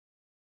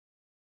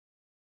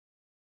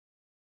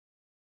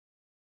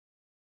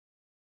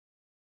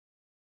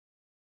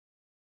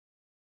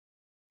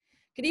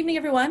Good evening,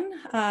 everyone.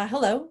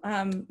 Hello,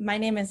 my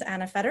name is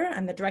Anna Fetter.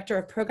 I'm the Director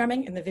of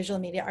Programming in the Visual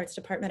Media Arts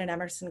Department at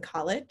Emerson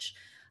College.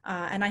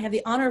 And I have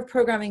the honor of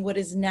programming what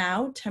is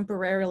now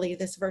temporarily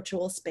this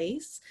virtual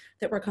space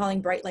that we're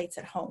calling Bright Lights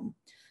at Home.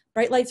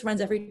 Bright Lights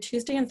runs every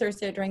Tuesday and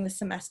Thursday during the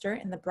semester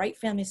in the Bright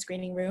Family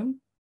Screening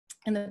Room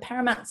in the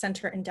Paramount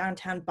Center in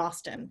downtown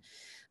Boston.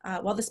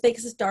 While the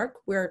space is dark,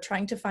 we're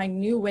trying to find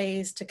new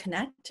ways to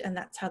connect, and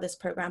that's how this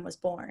program was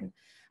born.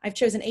 I've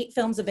chosen 8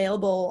 films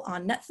available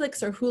on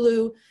Netflix or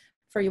Hulu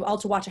for you all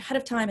to watch ahead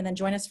of time and then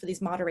join us for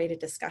these moderated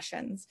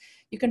discussions.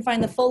 You can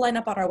find the full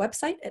lineup on our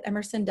website at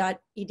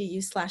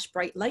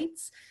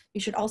emerson.edu/brightlights.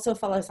 You should also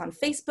follow us on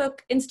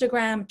Facebook,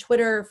 Instagram,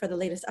 Twitter for the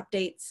latest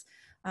updates.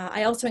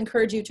 I also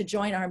encourage you to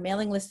join our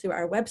mailing list through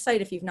our website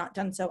if you've not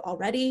done so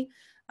already.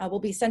 We'll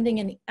be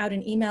sending out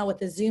an email with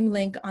the Zoom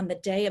link on the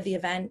day of the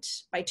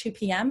event by 2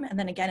 p.m. and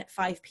then again at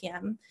 5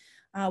 p.m.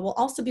 We'll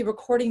also be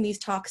recording these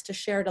talks to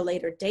share at a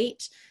later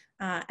date.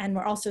 And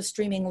we're also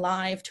streaming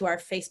live to our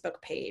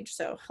Facebook page.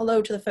 So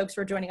hello to the folks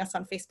who are joining us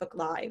on Facebook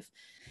Live.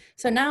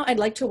 So now I'd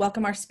like to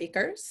welcome our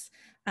speakers.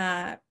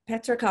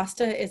 Petra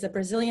Costa is a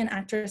Brazilian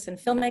actress and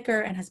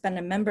filmmaker and has been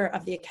a member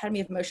of the Academy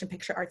of Motion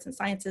Picture Arts and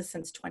Sciences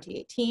since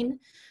 2018.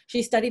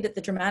 She studied at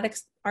the Dramatic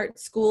Art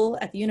School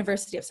at the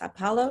University of Sao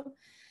Paulo,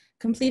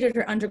 completed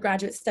her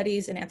undergraduate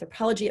studies in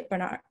anthropology at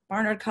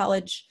Barnard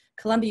College,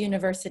 Columbia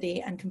University,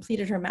 and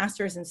completed her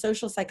master's in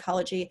social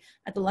psychology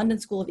at the London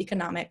School of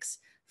Economics,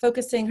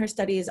 focusing her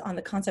studies on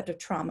the concept of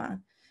trauma.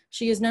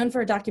 She is known for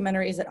her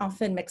documentaries that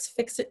often mix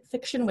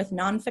fiction with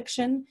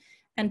nonfiction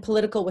and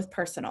political with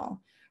personal.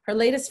 Her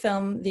latest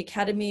film, the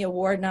Academy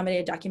Award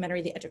nominated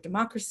documentary, The Edge of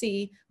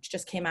Democracy, which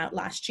just came out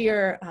last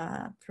year,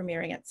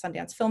 premiering at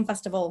Sundance Film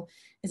Festival,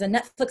 is a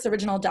Netflix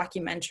original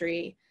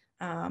documentary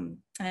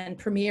and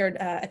premiered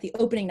at the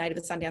opening night of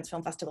the Sundance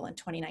Film Festival in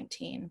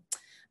 2019.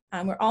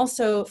 We're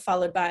also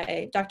followed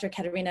by Dr.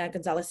 Katerina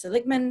Gonzalez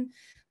Seligmann,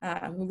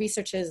 who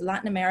researches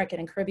Latin American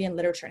and Caribbean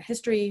literature and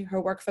history.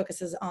 Her work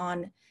focuses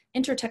on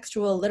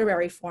intertextual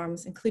literary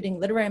forms, including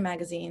literary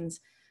magazines,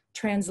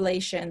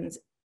 translation,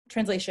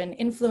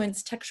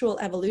 influence, textual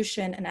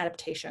evolution, and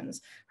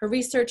adaptations. Her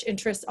research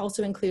interests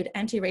also include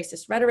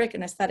anti-racist rhetoric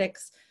and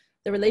aesthetics,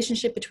 the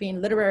relationship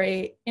between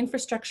literary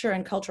infrastructure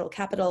and cultural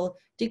capital,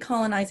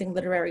 decolonizing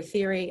literary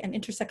theory, and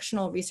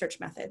intersectional research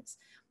methods.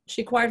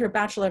 She acquired her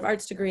Bachelor of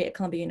Arts degree at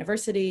Columbia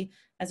University,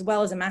 as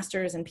well as a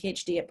master's and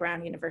PhD at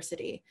Brown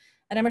University.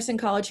 At Emerson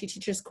College, she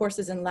teaches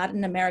courses in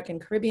Latin American,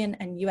 Caribbean,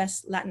 and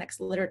US Latinx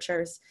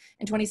literatures.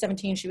 In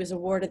 2017, she was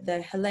awarded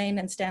the Helene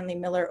and Stanley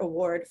Miller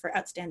Award for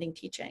Outstanding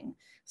Teaching.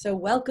 So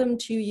welcome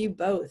to you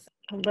both.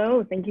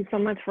 Hello, thank you so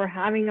much for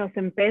having us.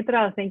 And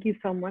Petra, thank you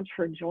so much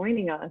for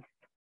joining us.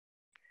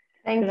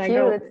 Thank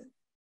you.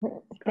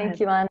 Thank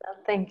you, Anna.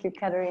 Thank you,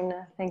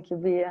 Katerina. Thank you,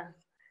 Bia.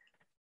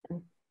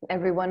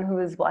 Everyone who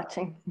is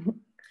watching.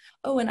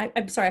 Oh, and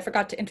I'm sorry, I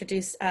forgot to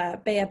introduce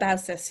Bea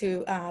Bausis,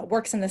 who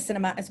works in the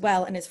cinema as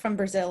well and is from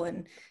Brazil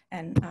and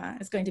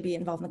is going to be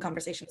involved in the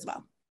conversation as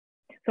well.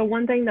 So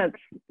one thing that's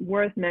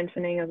worth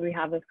mentioning as we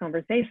have this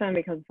conversation,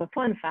 because it's a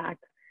fun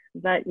fact,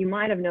 is that you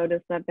might have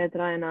noticed that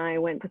Petra and I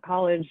went to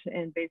college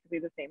in basically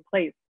the same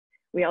place.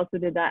 We also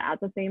did that at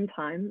the same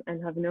time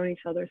and have known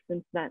each other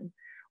since then,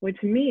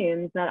 which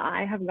means that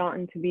I have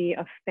gotten to be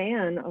a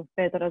fan of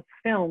Petra's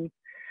films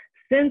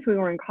since we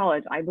were in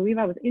college. I believe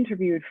I was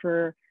interviewed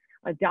for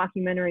a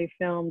documentary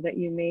film that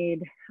you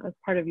made as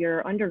part of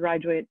your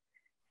undergraduate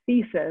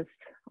thesis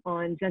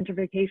on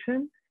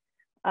gentrification.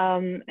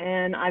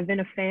 And I've been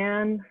a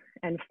fan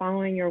and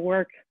following your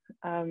work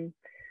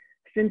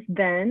since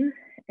then.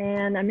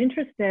 And I'm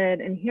interested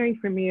in hearing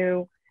from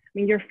you. I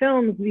mean, your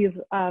films,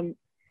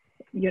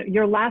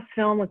 your last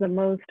film was the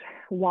most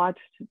watched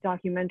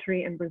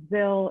documentary in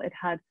Brazil. It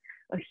had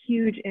a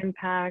huge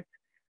impact.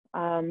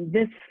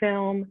 This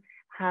film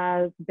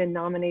has been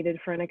nominated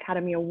for an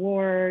Academy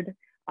Award.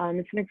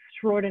 It's an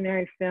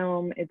extraordinary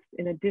film. It's,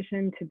 in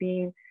addition to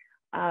being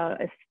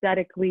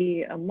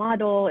aesthetically a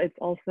model, it's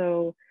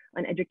also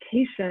an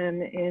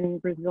education in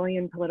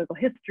Brazilian political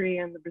history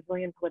and the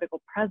Brazilian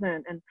political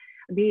present. And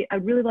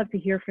I'd really love to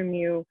hear from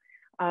you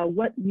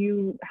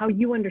how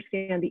you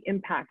understand the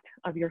impact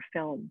of your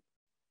film.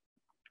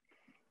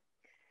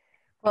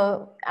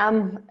 Well,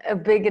 I'm a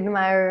big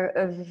admirer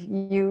of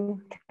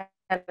you,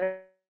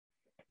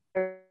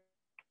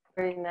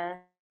 Katerina,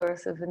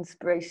 source of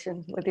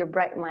inspiration with your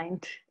bright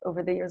mind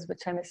over the years,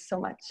 which I miss so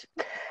much.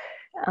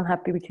 I'm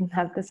happy we can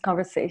have this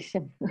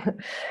conversation.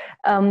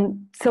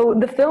 So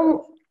the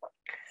film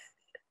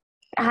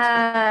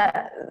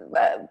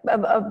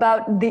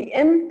about the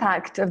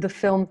impact of the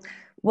film.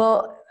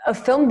 Well, a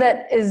film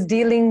that is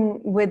dealing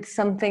with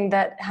something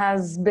that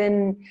has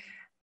been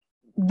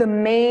the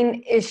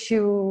main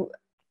issue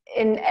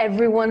in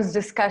everyone's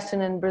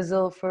discussion in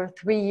Brazil for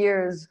 3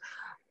 years.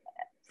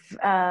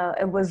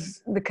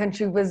 The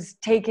country was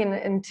taken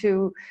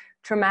into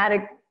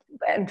traumatic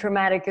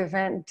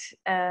event.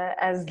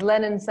 As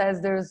Lenin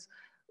says, there's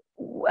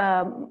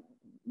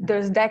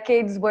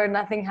decades where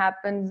nothing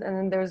happens, and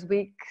then there's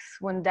weeks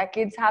when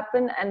decades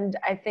happen. And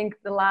I think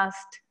the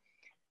last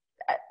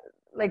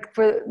like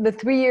for the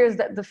 3 years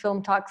that the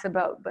film talks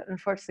about, but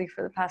unfortunately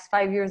for the past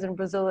 5 years in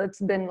Brazil,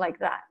 it's been like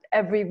that.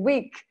 Every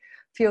week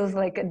feels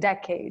like a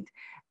decade.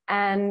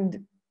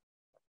 And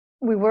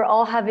we were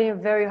all having a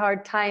very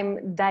hard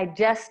time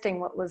digesting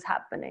what was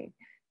happening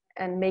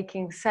and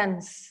making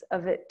sense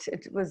of it.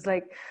 It was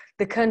like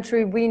the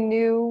country we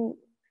knew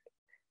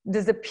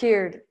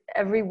disappeared.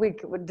 Every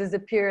week it would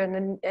disappear,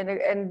 and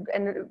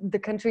the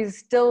country is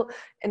still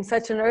in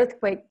such an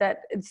earthquake that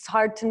it's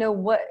hard to know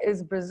what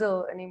is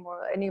Brazil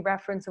anymore. Any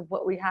reference of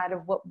what we had,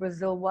 of what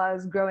Brazil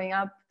was growing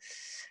up,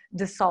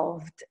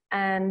 dissolved.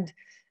 And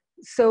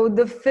so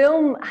the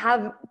film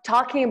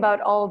talking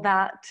about all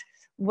that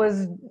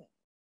was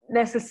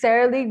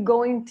necessarily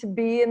going to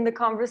be in the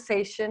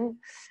conversation,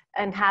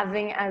 and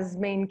having as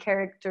main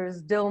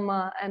characters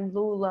Dilma and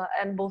Lula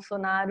and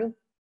Bolsonaro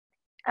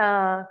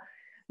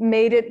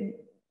made it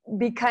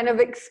be kind of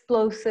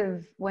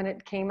explosive when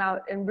it came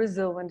out in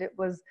Brazil, and it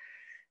was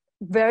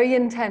very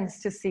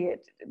intense to see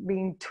it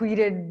being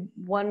tweeted.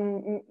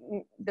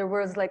 There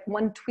was like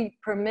 1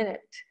 tweet per minute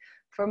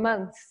for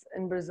months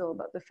in Brazil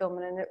about the film,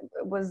 and it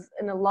was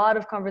in a lot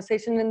of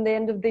conversation. In the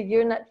end of the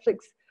year, Netflix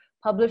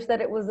published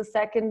that it was the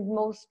 2nd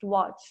most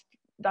watched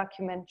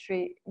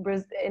documentary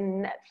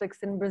in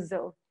Netflix in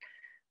Brazil,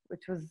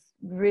 which was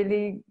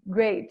really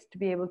great to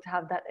be able to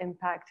have that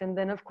impact. And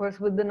then, of course,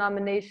 with the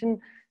nomination,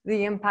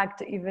 the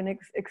impact even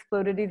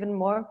exploded even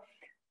more.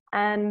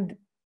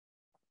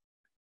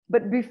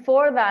 But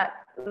before that,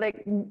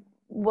 like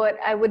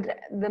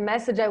the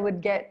message I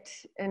would get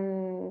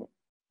in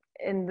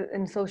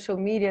social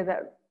media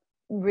that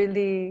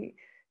really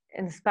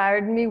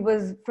inspired me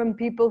was from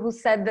people who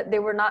said that they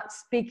were not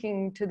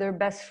speaking to their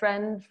best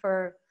friend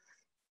for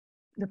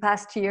the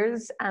past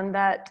years, and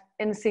that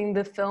in seeing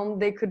the film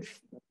they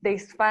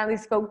finally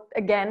spoke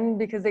again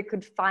because they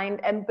could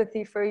find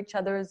empathy for each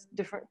other's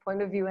different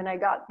point of view. And I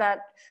got that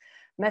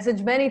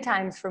message many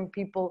times from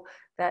people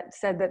that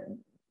said that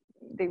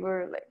they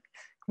were like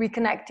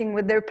reconnecting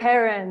with their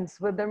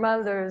parents, with their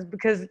mothers,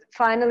 because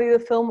finally the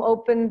film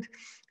opened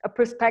a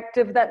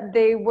perspective that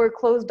they were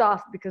closed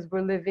off, because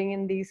we're living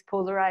in these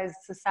polarized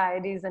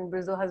societies, and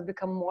Brazil has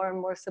become more and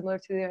more similar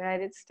to the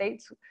United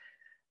States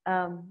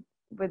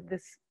with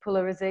this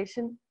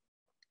polarization,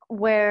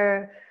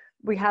 where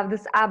we have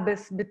this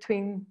abyss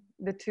between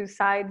the two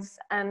sides.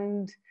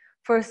 And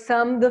for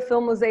some, the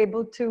film was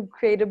able to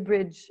create a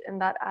bridge in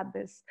that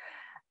abyss.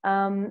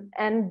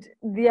 And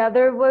the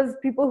other was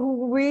people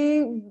who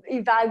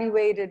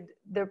re-evaluated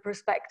their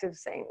perspective,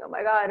 saying, oh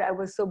my God, I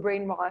was so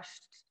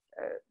brainwashed,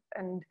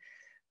 and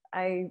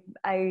I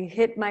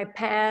hit my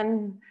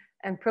pan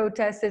and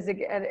protested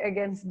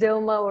against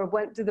Dilma, or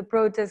went to the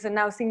protest, and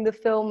now seeing the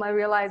film, I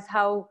realized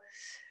how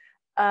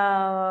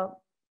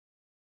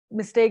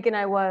mistaken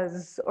I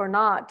was, or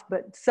not,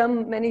 but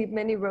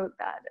many wrote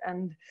that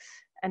and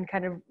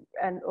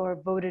or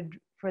voted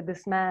for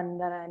this man,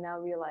 that I now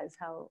realize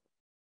how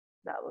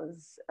that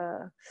was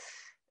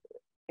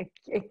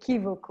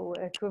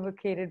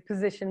equivocated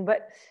position.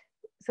 But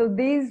so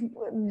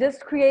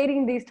just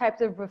creating these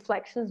types of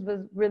reflections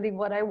was really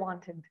what I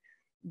wanted,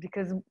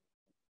 because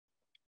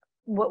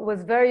what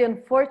was very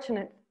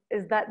unfortunate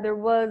is that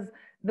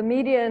the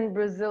media in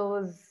Brazil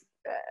is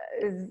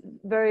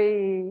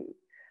very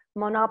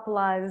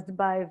monopolized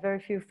by very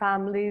few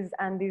families,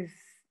 and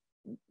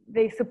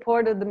they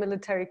supported the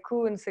military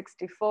coup in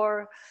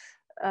 '64,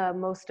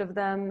 most of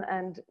them,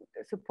 and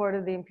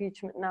supported the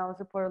impeachment now,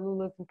 supported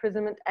Lula's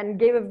imprisonment, and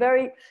gave a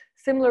very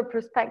similar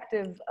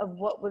perspective of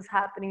what was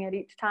happening at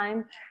each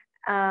time.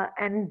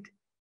 And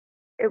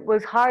it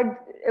was hard.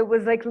 It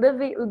was like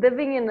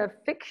living in a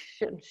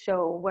fiction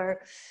show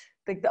where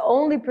like the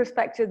only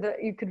perspective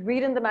that you could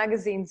read in the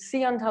magazine,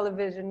 see on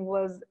television,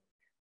 was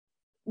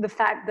the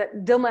fact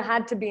that Dilma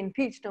had to be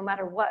impeached no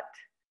matter what.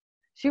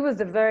 She was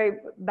a very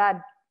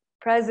bad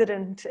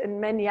president in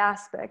many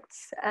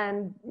aspects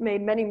and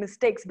made many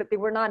mistakes, but they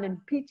were not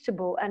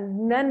impeachable,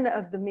 and none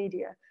of the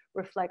media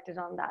reflected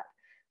on that.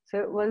 So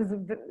it was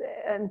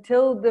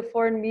until the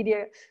foreign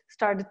media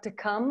started to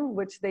come,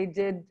 which they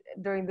did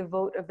during the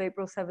vote of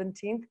April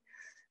 17th,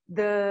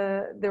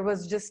 there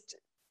was just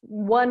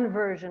one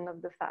version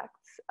of the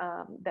facts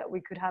that we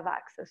could have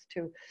access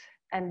to.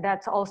 And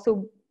that's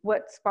also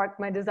what sparked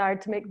my desire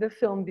to make the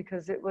film,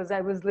 because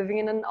I was living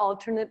in an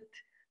alternate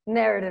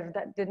narrative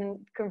that didn't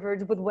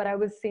converge with what I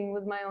was seeing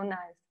with my own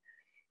eyes.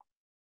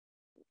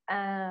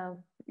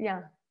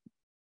 Yeah.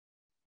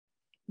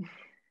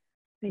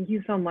 Thank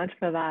you so much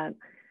for that.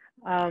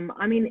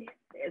 I mean,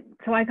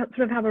 so I sort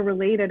of have a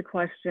related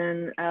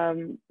question.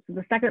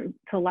 The second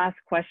to last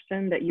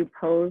question that you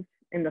pose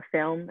in the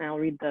film, and I'll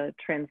read the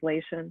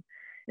translation,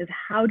 is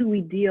how do we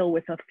deal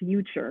with a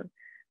future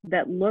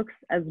that looks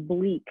as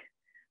bleak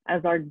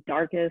as our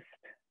darkest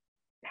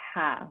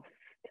past?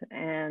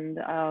 And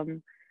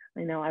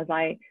you know, as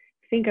I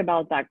think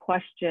about that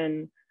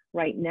question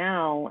right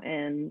now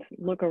and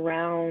look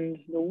around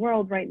the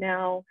world right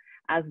now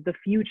as the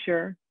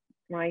future,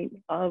 right,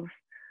 of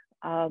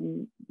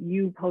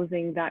you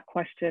posing that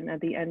question at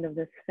the end of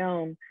this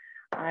film,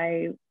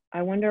 I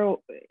wonder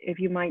if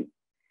you might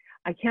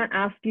I can't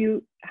ask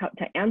you how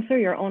to answer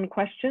your own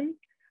question.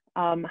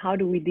 How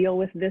do we deal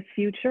with this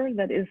future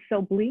that is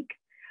so bleak?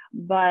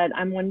 But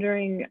I'm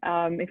wondering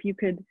if you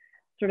could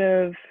sort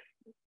of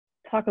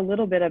talk a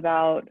little bit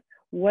about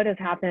what has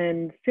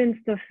happened since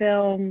the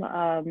film.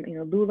 You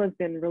know, Lula's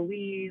been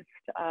released.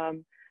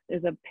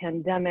 There's a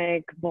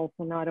pandemic.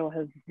 Bolsonaro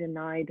has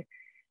denied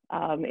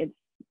its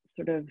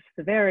sort of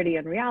severity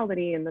and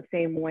reality in the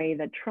same way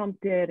that Trump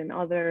did and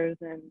others.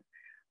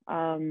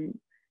 And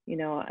you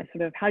know,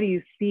 sort of how do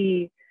you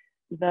see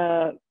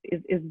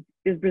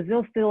is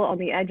Brazil still on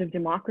the edge of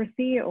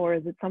democracy, or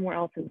is it somewhere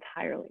else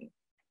entirely?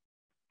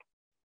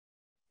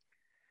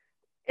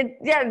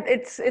 Yeah,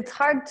 it's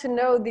hard to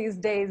know these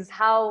days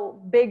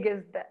how big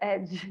is the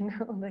edge, you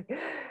know, like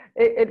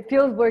it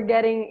feels we're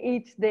getting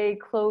each day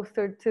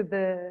closer to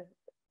the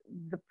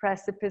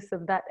precipice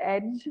of that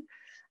edge.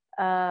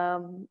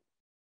 And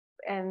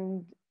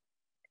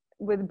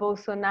with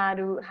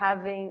Bolsonaro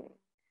having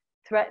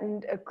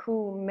threatened a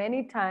coup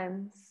many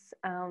times,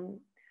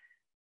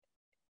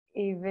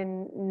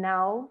 even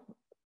now,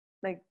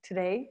 like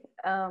today,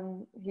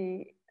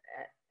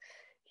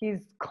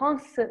 he's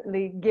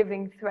constantly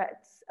giving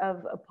threats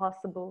of a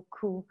possible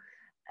coup,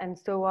 and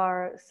so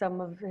are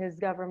some of his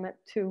government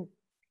too.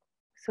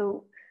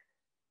 So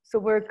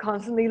we're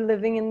constantly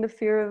living in the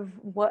fear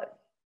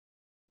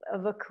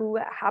of a coup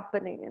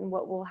happening and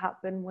what will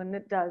happen when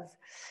it does.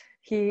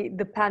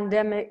 The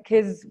pandemic,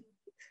 his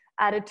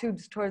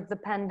attitudes towards the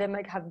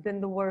pandemic have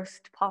been the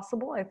worst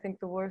possible. I think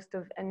the worst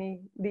of any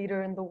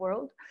leader in the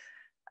world.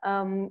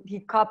 He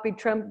copied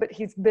Trump, but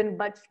he's been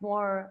much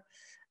more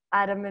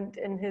adamant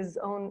in his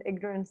own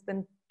ignorance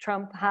than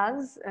Trump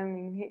has. I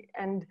mean,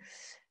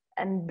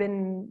 and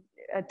been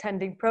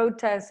attending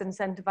protests,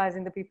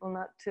 incentivizing the people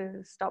not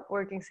to stop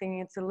working, saying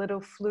it's a little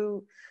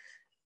flu,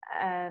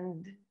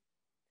 and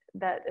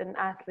that an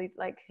athlete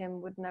like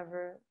him would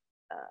never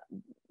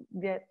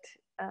get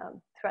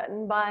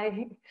threatened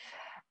by,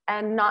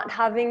 and not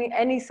having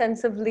any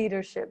sense of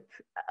leadership.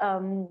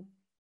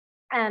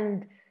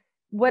 And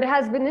what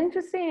has been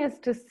interesting is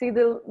to see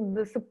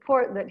the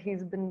support that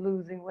he's been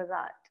losing with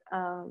that.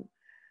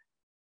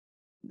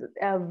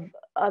 Of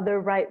other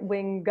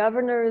right-wing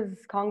governors,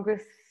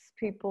 Congress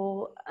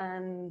people,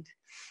 and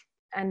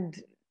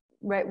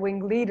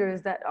right-wing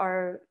leaders that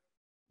are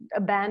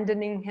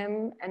abandoning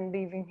him and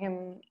leaving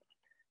him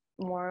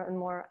more and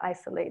more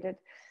isolated.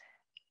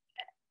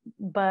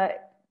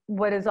 But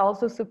what is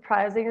also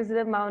surprising is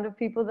the amount of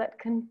people that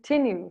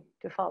continue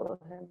to follow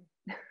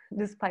him,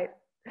 despite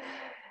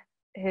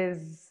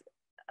his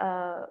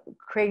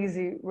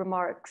crazy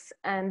remarks.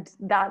 And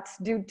that's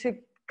due to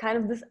kind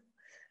of this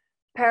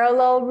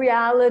parallel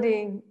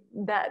reality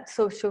that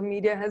social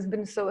media has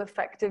been so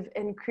effective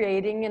in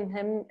creating in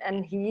him,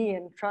 and he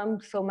and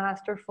Trump so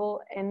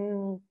masterful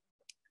in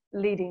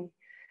leading.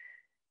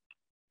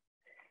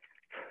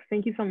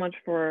 Thank you so much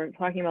for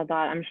talking about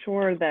that. I'm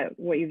sure that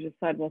what you just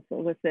said will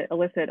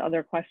elicit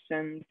other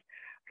questions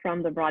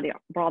from the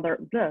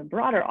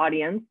broader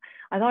audience.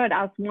 I thought I'd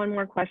ask one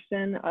more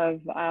question of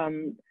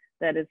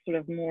that is sort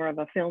of more of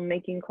a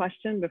filmmaking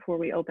question before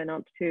we open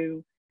up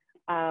to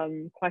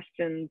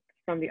questions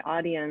from the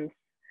audience.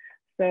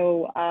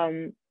 So,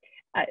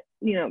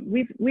 you know,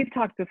 we've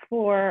talked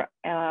before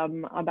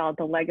about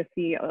the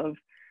legacy of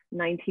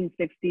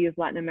 1960s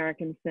Latin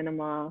American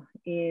cinema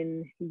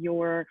in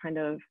your kind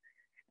of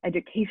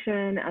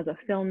education as a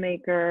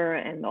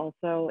filmmaker, and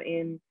also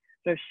in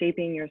sort of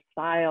shaping your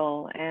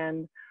style.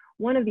 And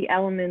one of the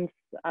elements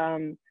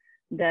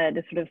that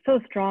is sort of so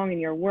strong in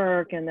your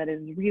work and that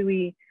is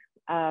really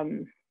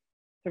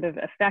sort of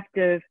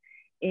effective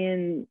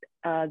in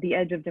The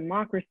Edge of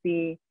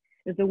Democracy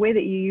is the way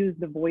that you use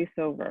the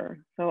voiceover.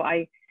 So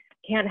I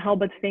can't help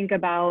but think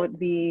about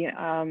the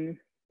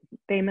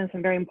famous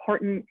and very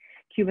important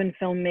Cuban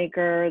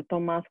filmmaker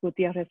Tomás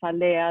Gutiérrez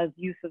Alea's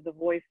use of the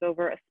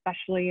voiceover,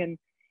 especially in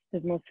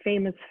his most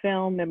famous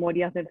film,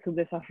 Memorias del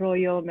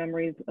Subdesarrollo,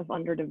 Memories of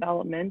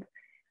Underdevelopment,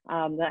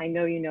 that I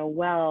know you know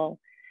well.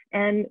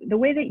 And the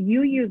way that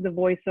you use the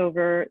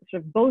voiceover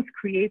sort of both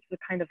creates a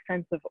kind of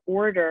sense of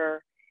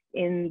order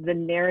in the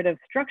narrative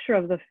structure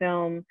of the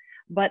film,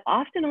 but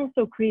often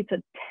also creates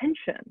a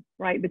tension,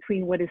 right,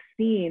 between what is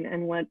seen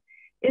and what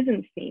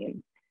isn't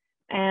seen.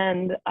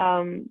 And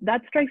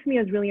that strikes me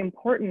as really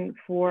important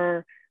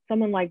for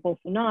someone like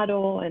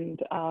Bolsonaro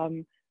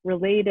and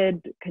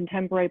related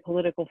contemporary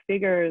political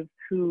figures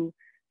who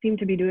seem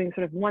to be doing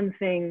sort of one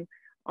thing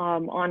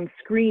on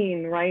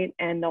screen, right,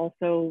 and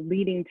also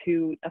leading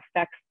to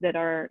effects that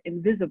are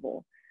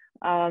invisible.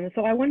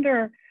 So I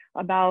wonder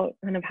about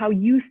kind of how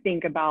you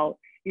think about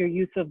your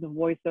use of the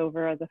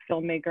voiceover as a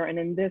filmmaker, and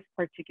in this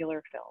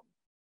particular film.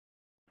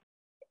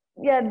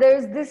 Yeah,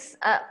 there's this,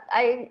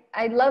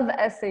 I love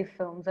essay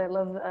films. I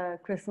love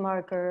Chris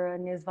Marker,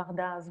 Agnès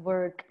Varda's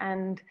work,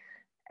 and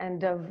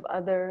of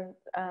other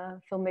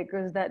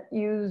filmmakers that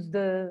use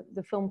the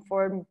film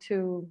form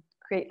to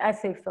create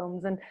essay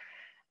films,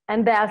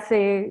 and the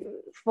essay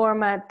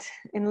format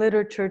in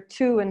literature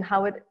too, and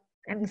how it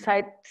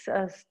incites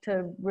us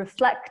to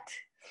reflect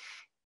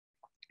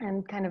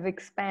and kind of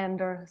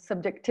expand our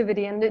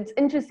subjectivity. And it's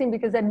interesting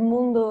because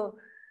Edmundo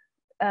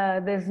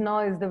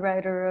Desnoy, the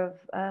writer of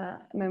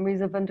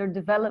Memories of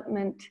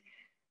Underdevelopment,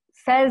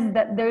 says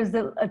that there's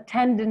a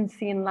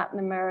tendency in Latin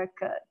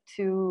America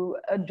to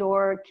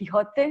adore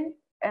Quixote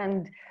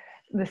and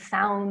the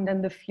sound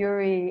and the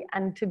fury,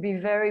 and to be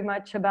very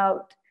much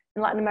about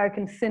in Latin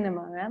American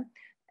cinema, yeah?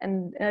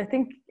 and I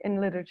think in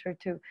literature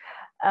too,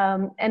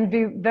 and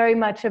be very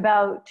much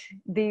about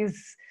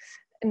these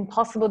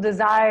impossible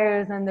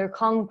desires and their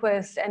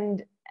conquest,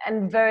 and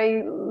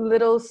very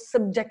little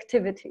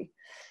subjectivity.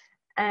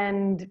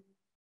 And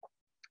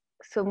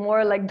so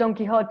more like Don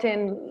Quixote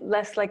and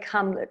less like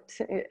Hamlet.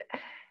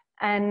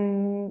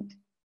 And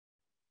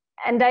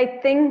I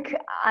think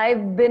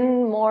I've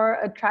been more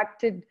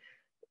attracted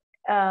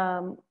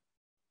to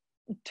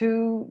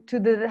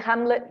the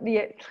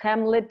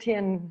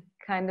Hamletian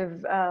kind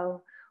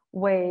of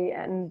way,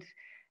 and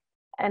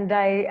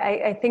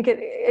I think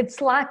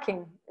it's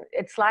lacking.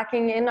 It's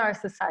lacking in our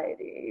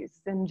societies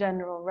in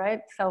general,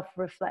 right?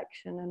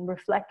 Self-reflection and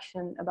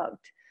reflection about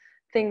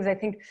things. I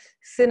think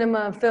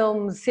cinema,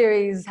 films,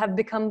 series have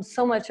become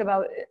so much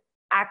about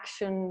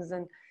actions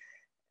and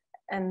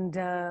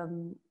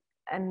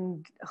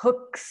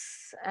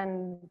hooks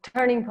and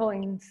turning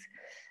points,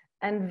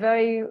 and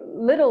very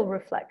little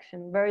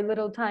reflection, very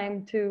little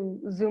time to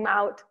zoom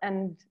out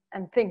and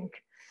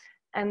think.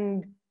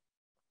 And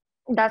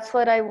that's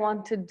what I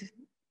wanted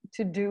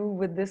to do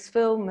with this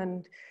film.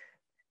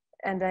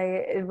 And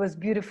it was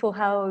beautiful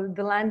how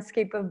the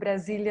landscape of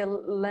Brasilia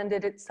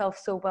lended itself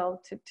so well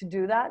to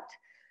do that,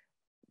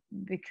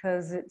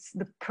 because it's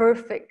the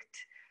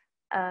perfect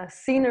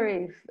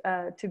scenery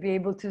to be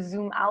able to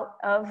zoom out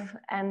of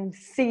and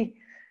see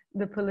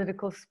the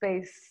political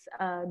space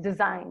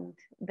designed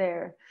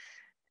there.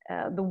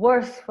 The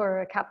worst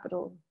for a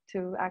capital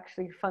to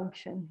actually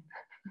function,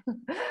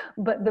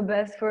 but the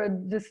best for a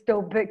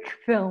dystopic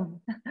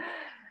film.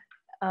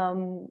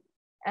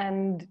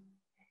 And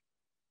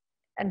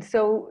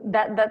so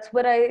that's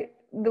what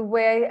the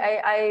way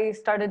I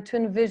started to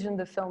envision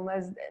the film,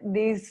 as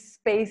these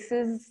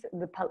spaces,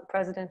 the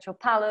presidential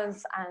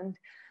palace and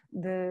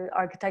the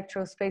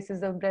architectural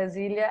spaces of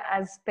Brasilia,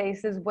 as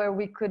spaces where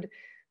we could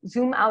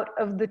zoom out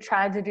of the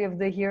tragedy of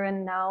the here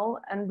and now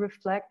and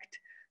reflect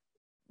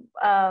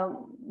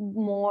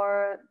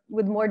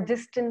with more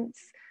distance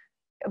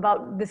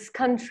about this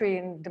country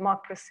and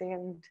democracy,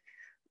 and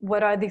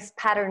what are these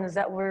patterns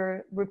that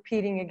we're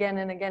repeating again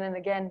and again and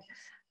again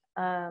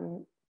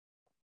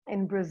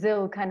in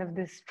Brazil, kind of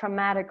this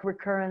traumatic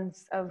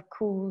recurrence of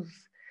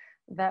coups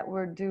that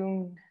we're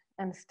doomed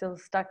and still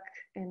stuck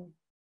in.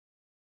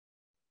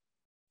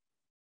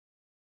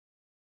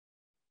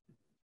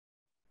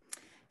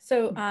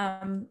 So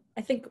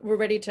I think we're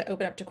ready to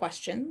open up to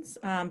questions,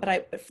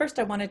 but first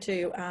I wanted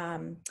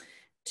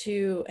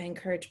to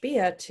encourage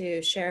Bia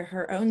to share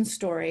her own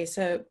story.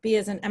 So Bia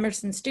is an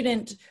Emerson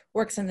student,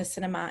 works in the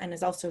cinema, and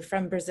is also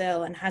from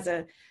Brazil and has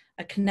a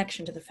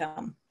connection to the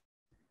film.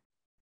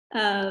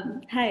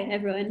 Hi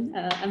everyone,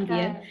 I'm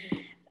Bia.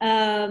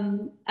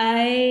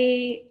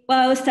 I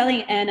was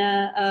telling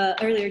Anna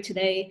earlier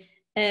today,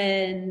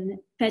 and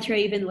Petra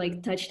even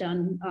like touched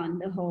on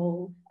the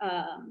whole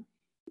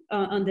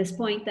on this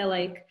point that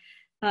like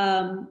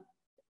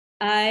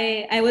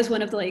I was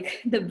one of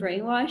the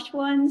brainwashed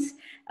ones.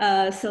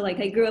 So like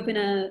I grew up in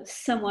a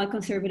somewhat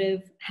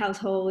conservative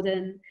household,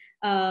 and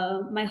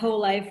my whole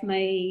life,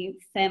 my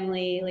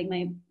family, like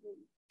my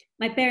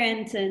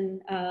parents and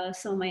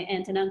some of my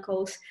aunts and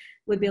uncles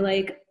would be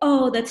like,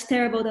 oh, that's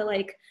terrible that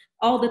like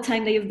all the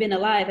time that you've been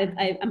alive,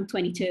 I'm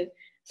 22.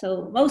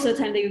 So most of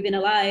the time that you've been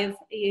alive,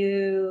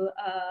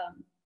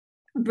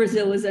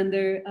 Brazil was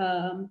under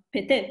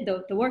PT,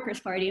 the Workers'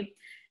 Party.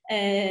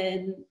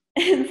 And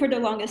for the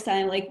longest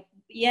time, like,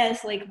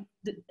 yes, like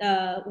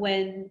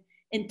when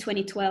in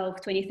 2012,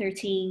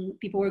 2013,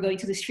 people were going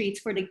to the streets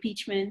for the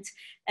impeachment,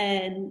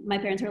 and my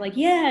parents were like,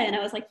 yeah, and I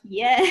was like,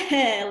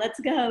 yeah, let's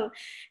go.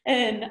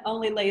 And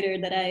only later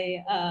that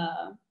I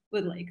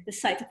would like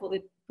decide to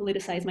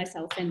politicize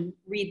myself and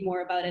read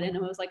more about it, and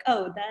I was like,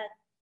 oh,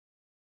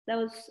 that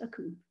was a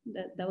coup.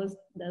 That was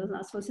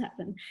not supposed to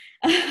happen.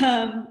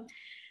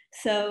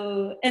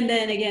 So, and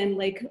then again,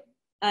 like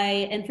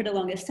and for the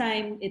longest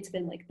time, it's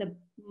been like the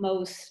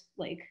most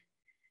like,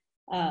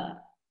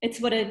 it's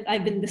what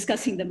I've been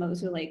discussing the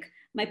most with like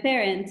my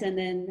parents, and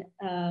then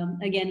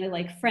again with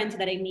like friends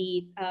that I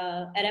meet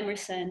at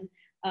Emerson,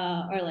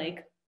 or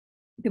like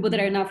people that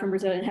are not from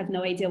Brazil and have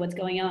no idea what's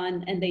going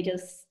on, and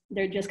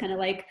they're just kind of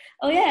like,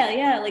 oh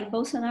yeah, like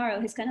Bolsonaro,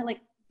 he's kind of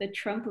like the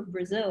Trump of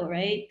Brazil,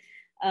 right?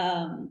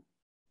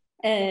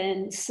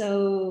 And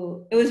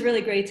so it was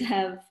really great to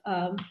have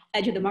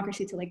Edge of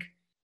Democracy to like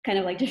kind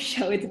of like just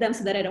show it to them,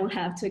 so that I don't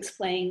have to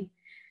explain,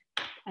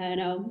 I don't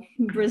know,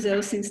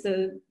 Brazil since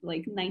the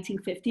like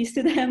 1950s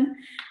to them.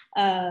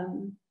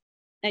 And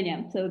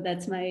yeah, so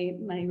that's my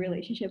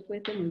relationship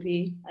with the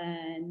movie,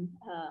 and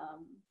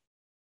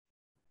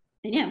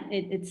yeah,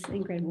 it's an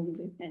incredible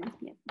movie, and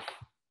yeah.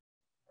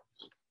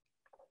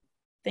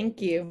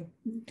 Thank you.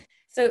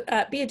 So,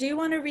 Bia, do you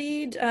want to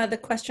read the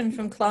question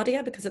from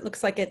Claudia? Because it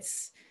looks like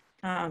it's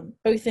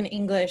both in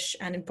English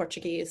and in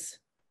Portuguese.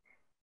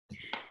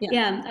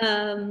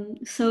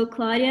 So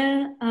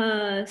Claudia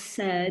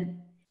said,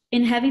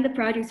 in having the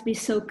projects be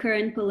so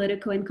current,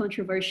 political, and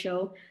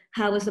controversial,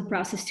 how was the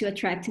process to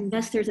attract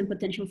investors and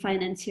potential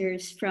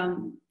financiers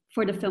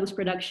for the film's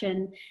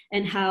production,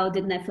 and how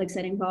did Netflix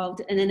get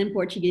involved? And then in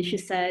Portuguese, she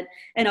said,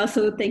 and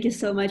also thank you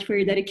so much for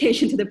your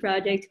dedication to the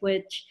project,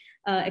 which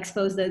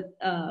exposed the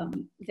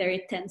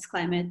very tense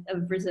climate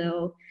of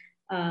Brazil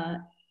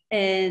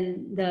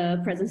and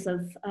the presence of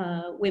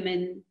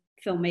women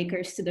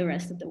filmmakers to the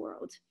rest of the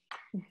world.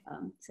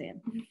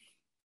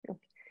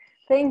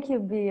 Thank you,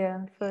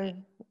 Bia, for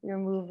your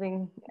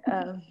moving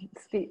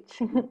speech.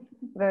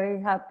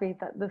 Very happy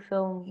that the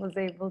film was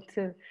able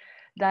to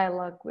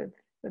dialogue with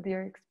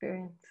your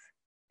experience.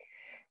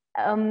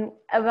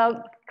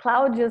 About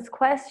Claudia's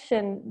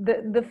question,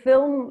 the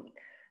film,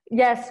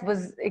 yes,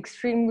 was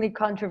extremely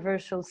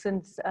controversial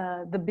since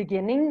the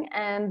beginning.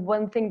 And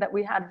one thing that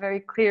we had very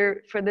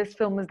clear for this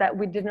film is that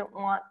we didn't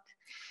want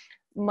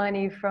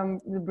money from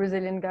the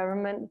Brazilian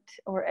government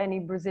or any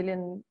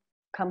Brazilian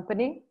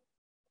company.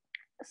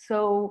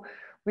 So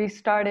we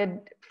started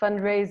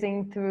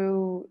fundraising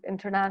through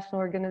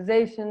international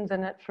organizations,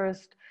 and at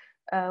first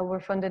were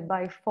funded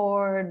by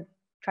Ford,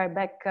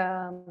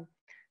 Tribeca,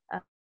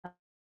 a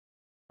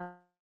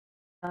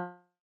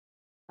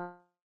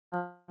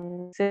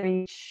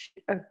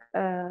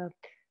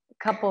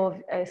couple of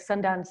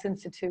Sundance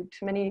Institute,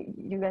 many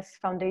US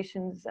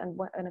foundations, and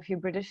a few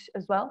British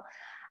as well.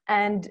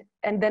 And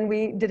then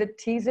we did a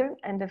teaser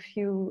and a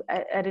few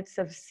edits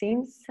of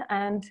scenes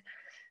and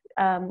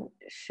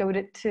showed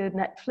it to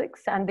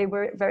Netflix, and they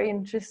were very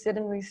interested,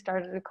 and we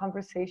started a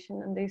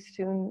conversation, and they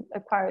soon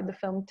acquired the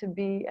film to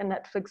be a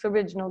Netflix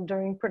original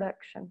during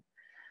production.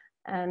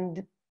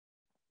 And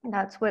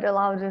that's what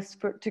allowed us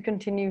to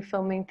continue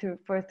filming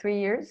for 3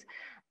 years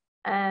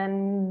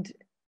and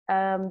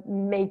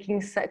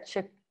making such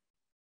a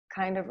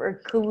kind of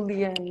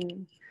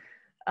Herculean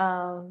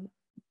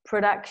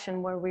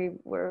production where we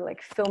were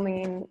like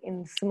filming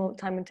in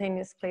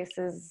simultaneous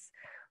places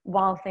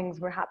while things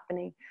were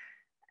happening.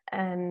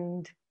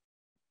 And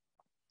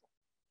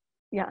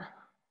yeah,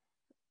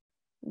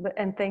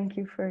 and thank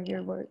you for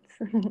your words.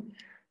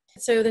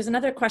 So there's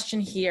another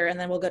question here, and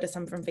then we'll go to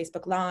some from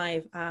Facebook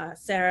Live.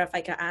 Sarah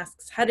Fika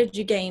asks, how did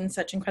you gain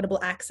such incredible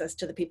access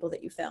to the people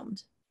that you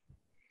filmed?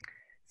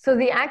 So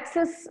the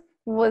access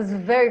was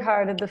very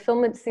hard. At the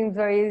film, it seemed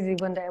very easy.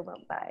 One day I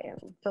went by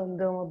and filmed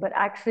Dilma, but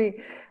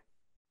actually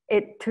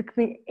it took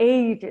me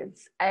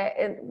ages.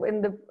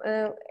 In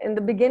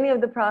the beginning of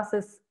the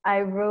process,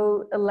 I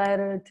wrote a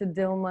letter to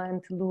Dilma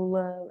and to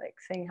Lula, like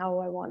saying how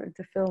I wanted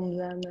to film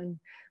them and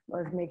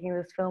was making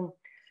this film.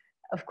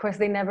 Of course,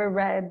 they never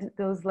read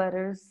those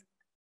letters.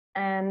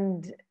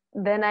 And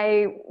then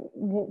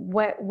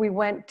we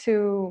went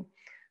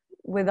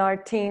with our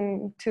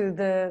team to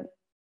the,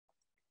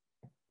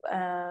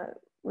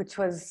 which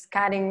was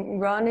Karin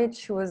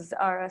Ronic, who was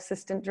our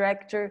assistant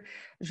director,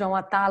 João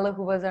Atala,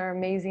 who was our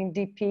amazing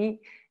DP,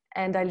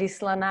 and Alice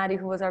Lanari,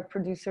 who was our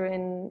producer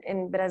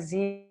in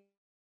Brazil,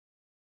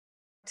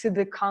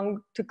 to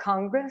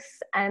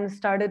Congress, and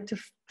started to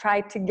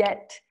try to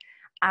get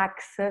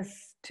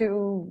access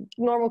to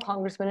normal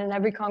congressmen. And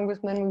every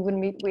congressman we would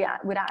meet, we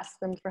would ask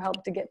them for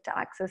help to get to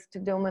access to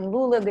Dilma and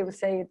Lula. They would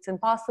say it's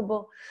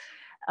impossible.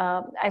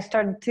 I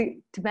started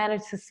to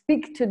manage to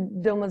speak to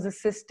Dilma's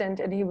assistant,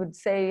 and he would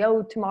say,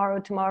 oh, tomorrow,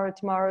 and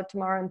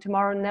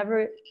tomorrow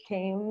never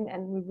came,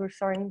 and we were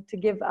starting to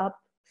give up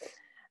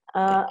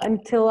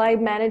until I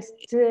managed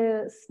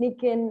to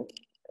sneak in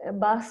a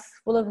bus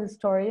full of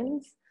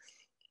historians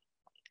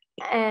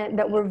and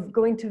that were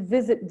going to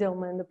visit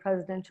Dilma in the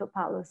presidential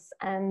palace.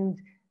 And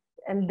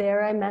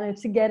there I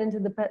managed to get into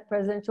the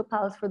presidential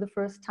palace for the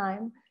first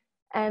time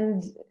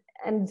and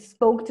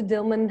spoke to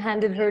Dilma and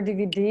handed her a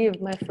DVD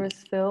of my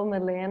first film,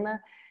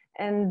 ELENA,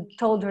 and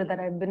told her that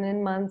I'd been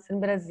in months in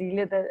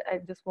Brasilia, that I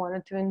just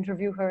wanted to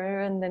interview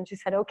her. And then she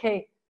said,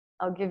 okay,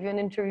 I'll give you an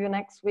interview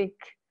next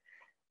week.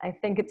 I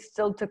think it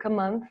still took a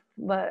month,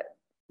 but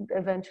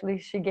eventually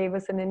she gave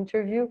us an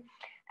interview.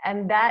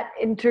 And that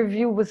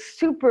interview was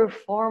super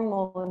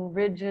formal and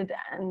rigid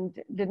and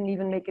didn't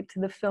even make it to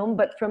the film.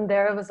 But from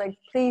there, I was like,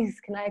 please,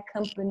 can I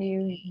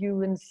accompany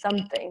you in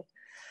something?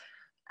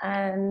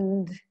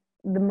 And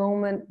the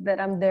moment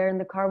that I'm there in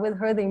the car with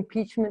her, the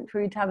impeachment,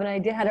 for you to have an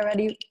idea, had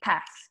already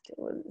passed.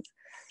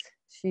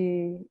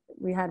 We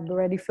had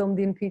already filmed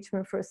the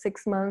impeachment for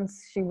 6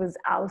 months. She was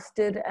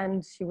ousted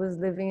and she was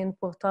living in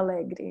Porto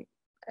Alegre,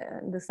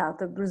 in the south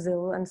of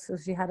Brazil. And so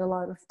she had a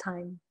lot of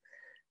time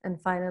and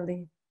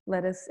finally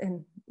let us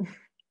in.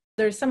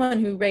 There's someone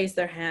who raised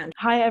their hand.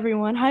 Hi,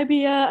 everyone. Hi,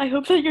 Bia. I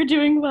hope that you're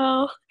doing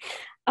well.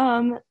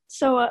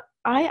 So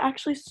I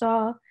actually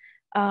saw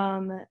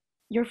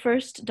your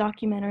first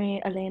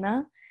documentary,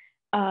 ELENA,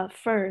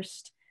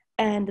 first,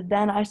 and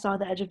then I saw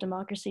The Edge of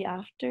Democracy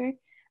after.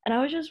 And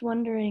I was just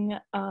wondering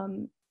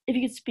if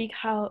you could speak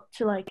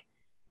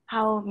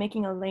how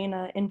making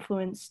ELENA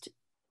influenced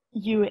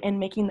you in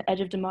making The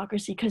Edge of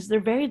Democracy, because they're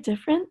very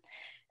different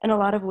in a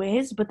lot of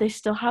ways, but they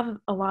still have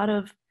a lot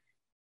of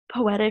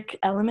poetic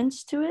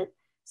elements to it.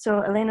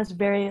 So Elena's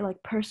very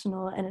like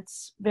personal and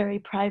it's very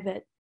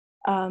private.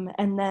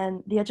 And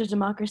then The Edge of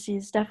Democracy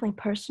is definitely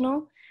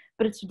personal,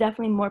 but it's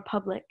definitely more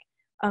public.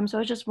 So I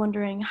was just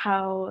wondering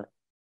how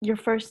your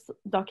first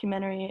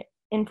documentary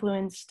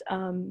influenced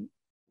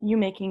you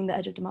making The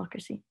Edge of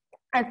Democracy.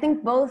 I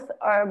think both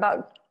are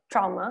about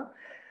trauma,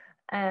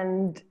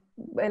 and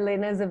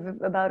Elena is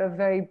about a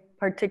very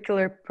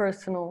particular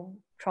personal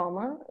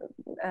trauma,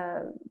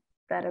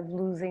 that of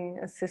losing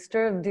a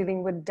sister, of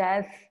dealing with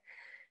death,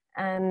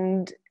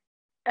 and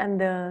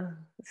the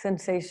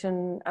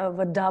sensation of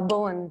a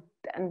double and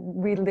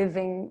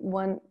reliving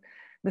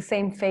the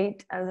same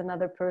fate as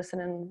another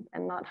person,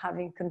 and not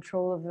having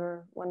control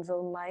over one's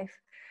own life,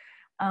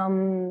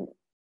 and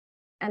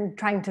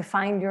trying to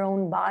find your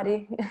own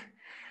body.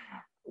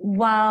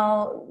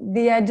 While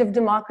The Edge of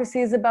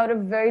Democracy is about a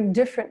very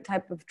different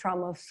type of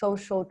trauma, of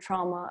social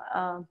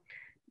trauma,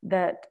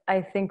 that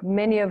I think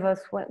many of us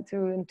went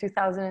through in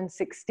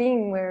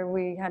 2016, where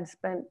we had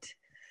spent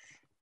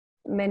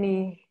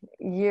many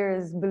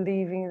years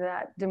believing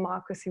that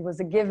democracy was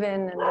a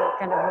given and a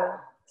kind of a,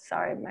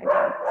 sorry, my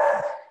dog,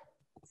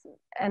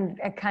 and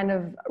a kind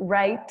of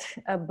right,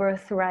 a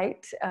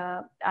birthright.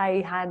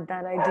 I had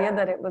that idea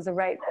that it was a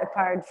right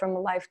acquired from a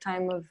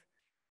lifetime of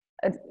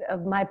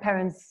my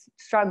parents'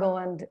 struggle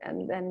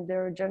and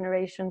their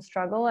generation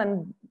struggle,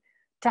 and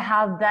to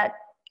have that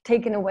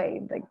taken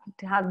away, like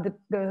to have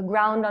the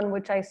ground on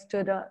which I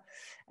stood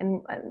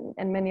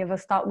and many of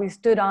us thought we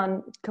stood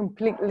on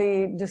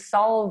completely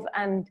dissolve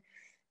and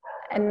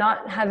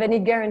not have any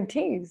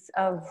guarantees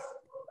of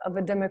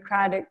a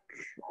democratic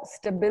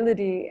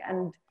stability,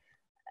 and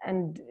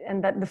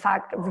that the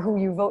fact of who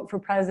you vote for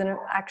president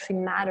actually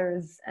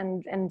matters,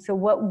 and so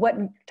what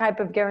type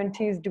of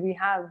guarantees do we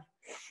have?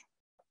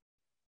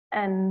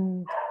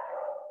 And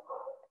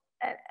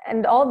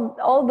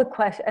all the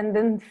question, and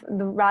then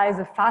the rise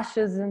of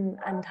fascism,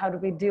 and how do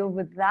we deal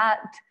with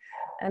that,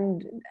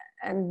 and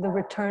the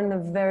return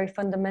of very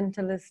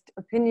fundamentalist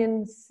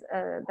opinions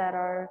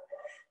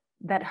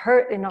that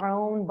hurt in our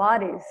own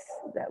bodies,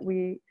 that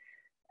we,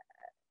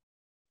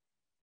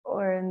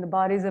 or in the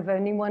bodies of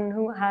anyone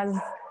who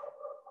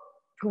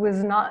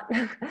is not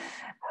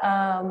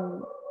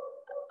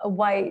a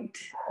white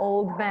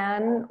old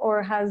man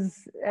or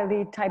has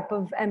any type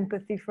of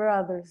empathy for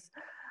others.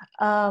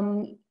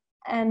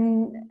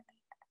 And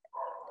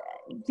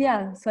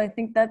yeah, so I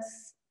think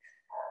that's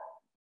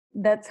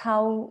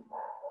how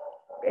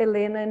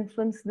Elena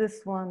influenced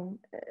this one,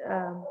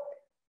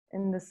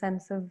 in the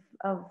sense of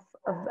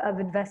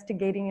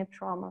investigating a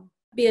trauma.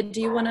 Bia,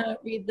 do you want to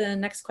read the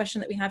next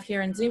question that we have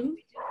here in Zoom?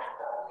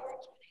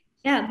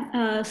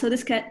 Yeah, so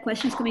this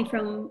question is coming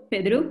from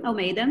Pedro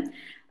Almeida.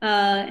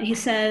 He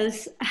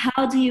says,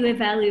 how do you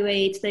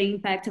evaluate the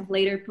impact of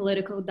later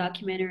political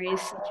documentaries,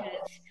 such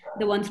as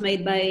the ones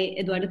made by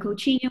Eduardo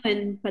Coutinho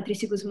and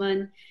Patricia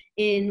Guzman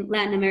in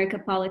Latin America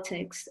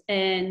politics?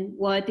 And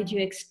what did you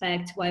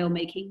expect while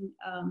making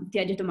The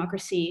Edge of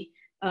Democracy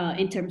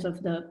in terms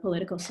of the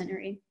political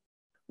scenery?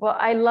 Well,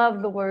 I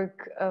love the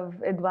work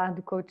of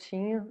Eduardo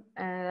Coutinho,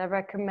 and I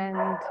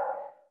recommend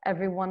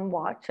everyone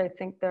watch. I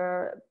think there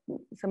are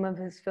some of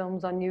his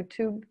films on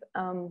YouTube,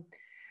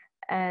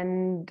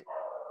 and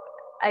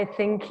I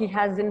think he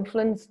has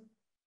influenced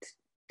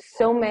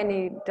so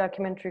many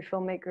documentary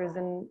filmmakers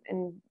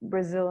in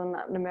Brazil and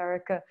Latin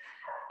America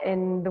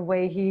in the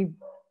way he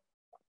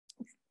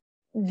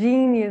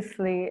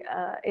geniusly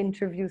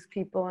interviews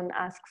people and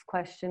asks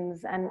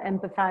questions and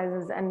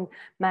empathizes and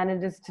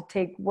manages to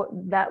take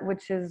that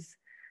which is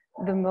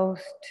the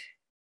most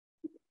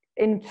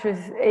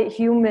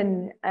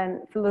human and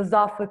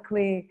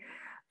philosophically,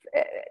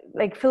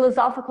 like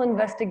philosophical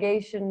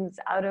investigations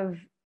out of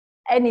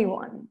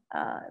anyone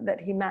that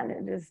he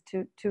manages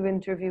to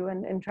interview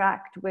and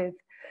interact with.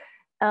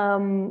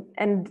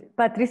 And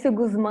Patricia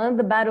Guzman,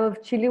 The Battle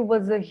of Chile,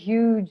 was a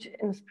huge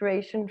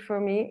inspiration for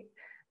me.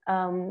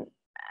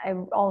 I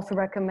also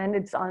recommend,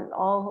 it's on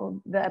all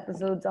the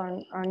episodes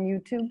on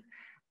YouTube,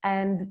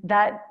 and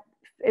that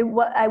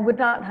I would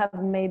not have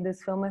made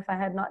this film if I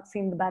had not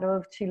seen The Battle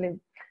of Chile.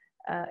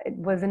 It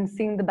was in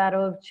seeing The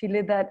Battle of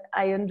Chile that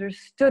I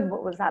understood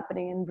what was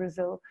happening in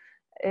Brazil.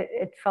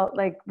 It felt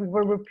like we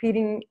were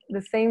repeating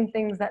the same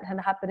things that had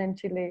happened in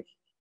Chile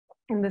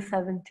in the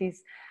 70s.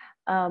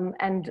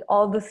 And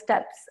all the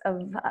steps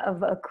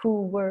of a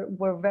coup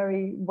were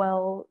very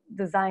well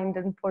designed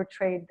and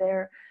portrayed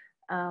there,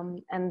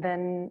 and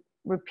then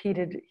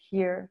repeated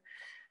here.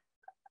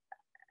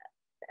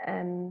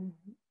 And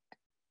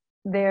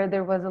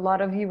there was a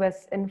lot of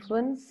US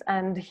influence,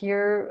 and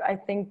here I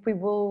think we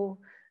will,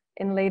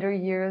 in later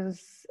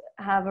years,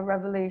 have a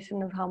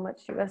revelation of how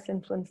much US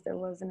influence there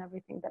was in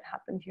everything that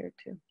happened here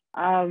too.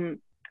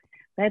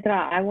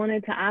 Petra, I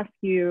wanted to ask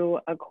you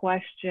a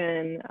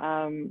question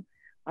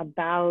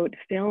about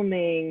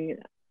filming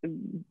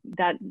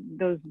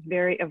those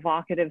very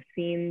evocative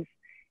scenes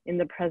in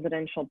the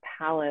presidential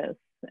palace.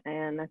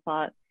 And I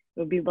thought it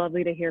would be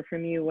lovely to hear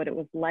from you what it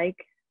was like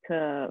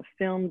to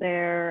film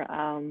there,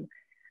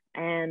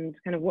 and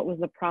kind of what was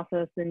the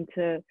process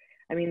into,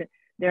 I mean,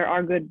 there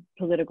are good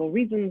political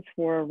reasons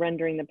for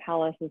rendering the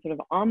palace as sort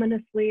of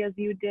ominously as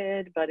you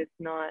did, but it's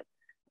not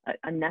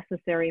a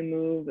necessary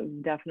move. It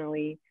was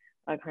definitely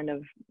a kind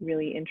of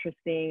really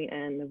interesting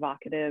and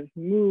evocative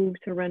move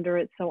to render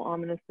it so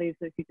ominously.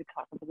 So if you could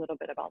talk a little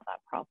bit about that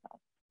process.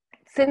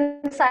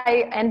 Since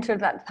I entered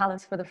that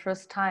palace for the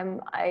first time,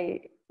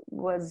 I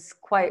was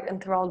quite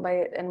enthralled by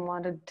it and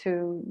wanted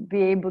to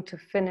be able to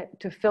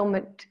film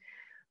it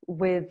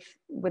with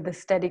a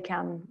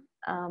Steadicam,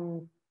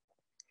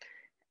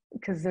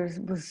 because there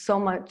was so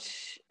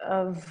much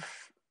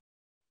of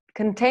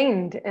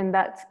contained in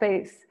that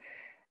space,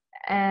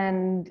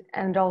 and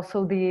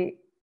also the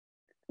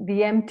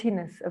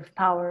emptiness of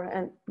power,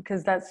 and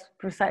because that's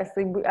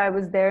precisely, I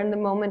was there in the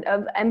moment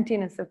of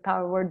emptiness of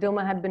power, where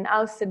Dilma had been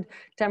ousted,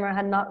 Temer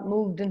had not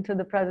moved into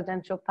the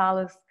presidential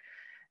palace,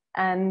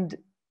 and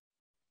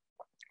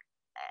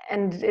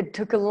it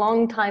took a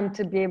long time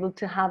to be able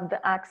to have the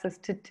access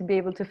to be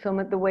able to film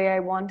it the way I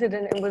wanted.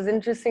 And it was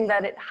interesting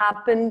that it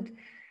happened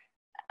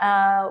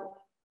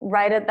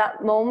right at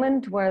that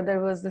moment where there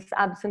was this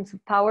absence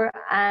of power,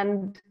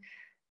 and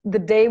the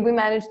day we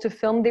managed to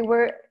film, they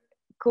were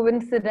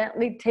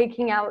coincidentally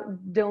taking out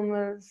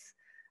Dilma's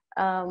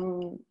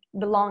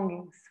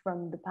belongings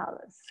from the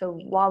palace. So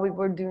while we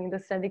were doing the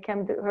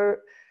Steadicam,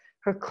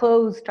 her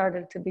clothes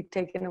started to be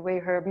taken away,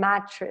 her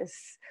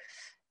mattress,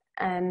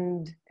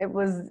 and it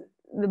was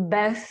the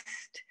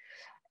best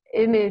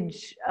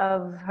image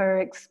of her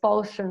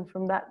expulsion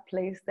from that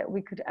place that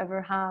we could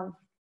ever have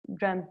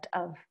dreamt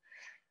of.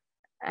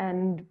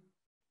 And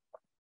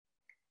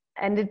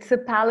it's a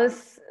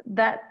palace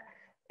that,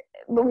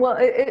 well,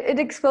 it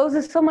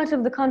exposes so much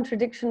of the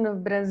contradiction of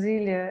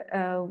Brasilia,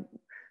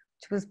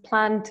 which was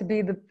planned to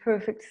be the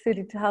perfect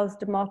city to house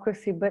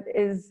democracy, but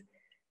is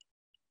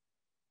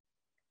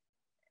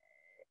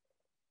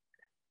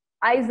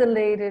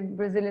isolated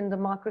Brazilian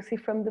democracy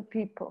from the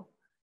people.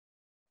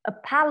 A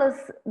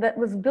palace that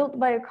was built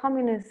by a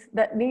communist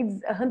that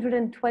needs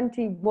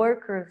 120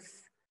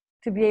 workers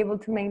to be able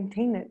to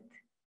maintain it.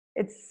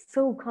 It's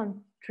so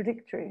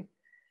contradictory.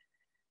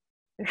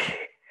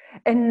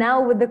 And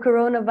now with the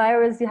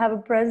coronavirus, you have a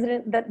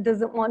president that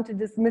doesn't want to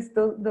dismiss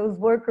those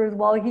workers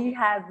while he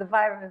has the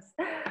virus.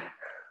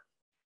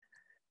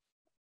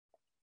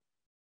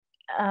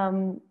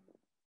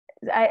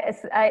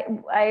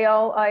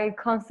 I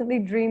constantly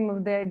dream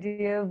of the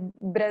idea of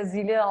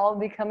Brasilia all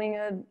becoming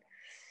a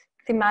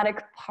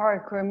thematic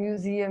park or a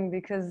museum,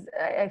 because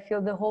I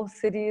feel the whole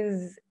city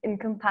is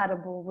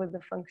incompatible with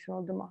the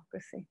functional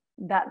democracy.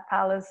 That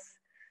palace,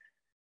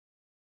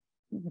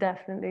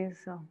 definitely is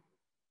so.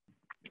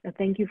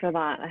 Thank you for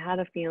that. I had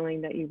a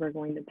feeling that you were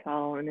going to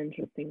tell an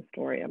interesting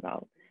story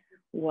about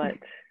what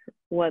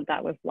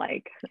that was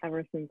like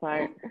ever since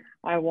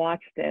I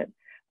watched it.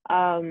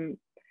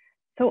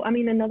 So, I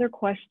mean, another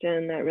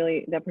question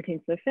that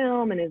pertains to the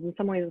film and is in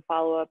some ways a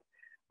follow-up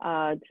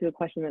to a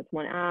question that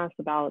someone asked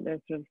about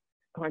there's sort of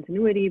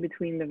continuity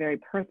between the very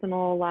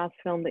personal last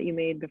film that you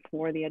made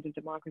before The Edge of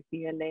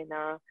Democracy,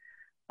 ELENA,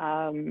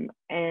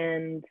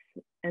 and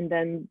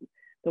then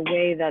the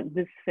way that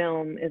this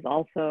film is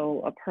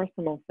also a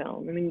personal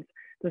film. I mean,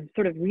 the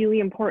sort of really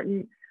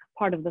important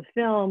part of the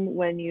film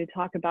when you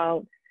talk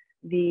about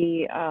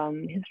the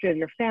history of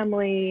your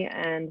family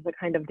and the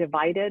kind of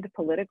divided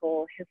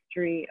political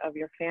history of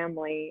your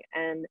family.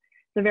 And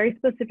it's a very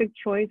specific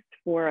choice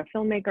for a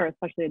filmmaker,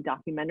 especially a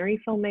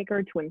documentary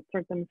filmmaker, to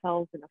insert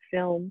themselves in a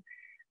film.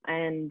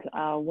 And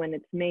when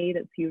it's made,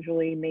 it's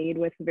usually made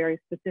with very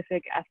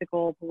specific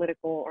ethical,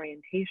 political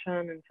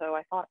orientation. And so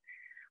I thought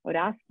I would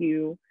ask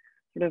you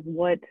sort of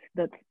what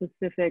that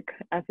specific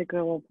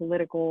ethical,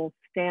 political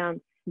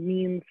stance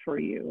means for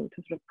you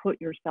to sort of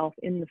put yourself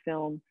in the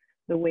film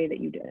the way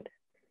that you did.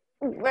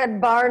 At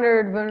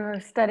Barnard, when we were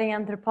studying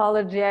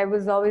anthropology, I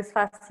was always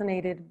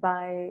fascinated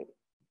by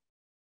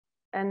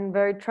and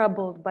very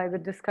troubled by the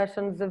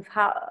discussions of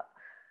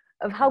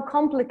how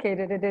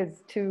complicated it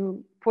is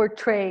to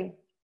portray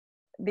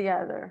the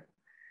other,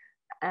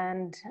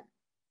 and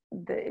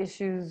the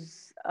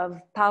issues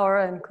of power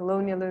and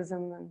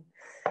colonialism and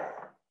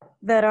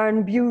that are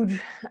imbued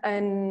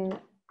in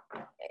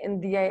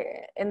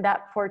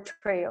that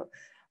portrayal.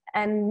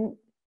 And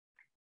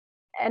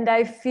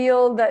I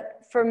feel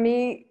that for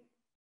me,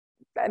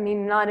 I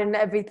mean, not in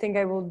everything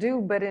I will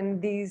do, but in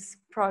these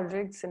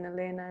projects in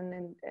ELENA,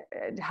 and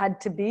it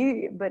had to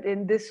be, but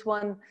in this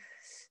one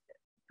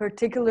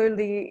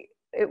particularly,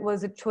 it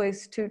was a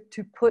choice to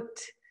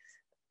put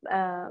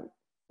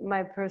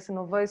my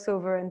personal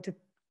voiceover and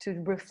to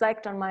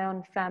reflect on my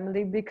own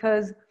family,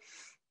 because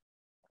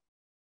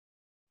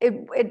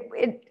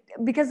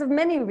because of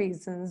many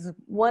reasons.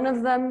 One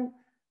of them,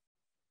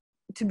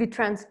 to be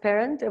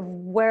transparent of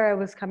where I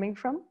was coming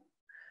from.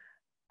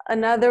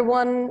 Another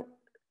one,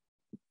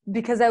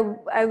 because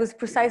I was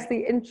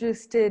precisely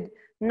interested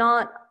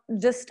not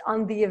just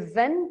on the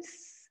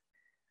events,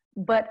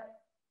 but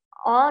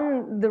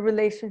on the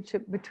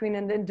relationship between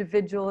an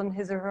individual and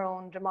his or her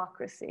own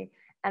democracy,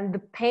 and the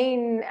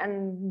pain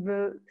and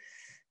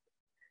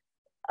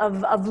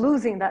of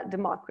losing that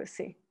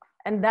democracy.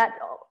 And that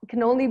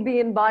can only be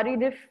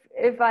embodied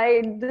if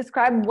I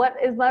describe what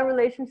is my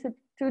relationship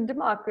to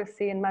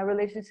democracy. And my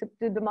relationship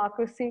to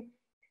democracy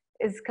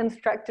is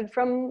constructed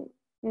from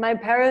my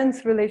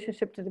parents'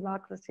 relationship to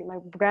democracy, my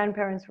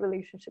grandparents'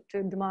 relationship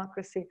to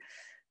democracy,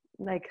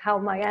 like how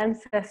my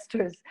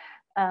ancestors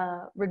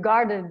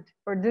regarded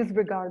or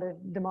disregarded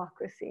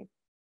democracy.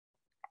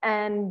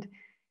 And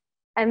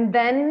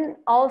then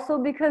also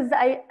because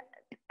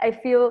I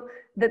feel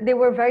that they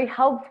were very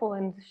helpful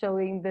in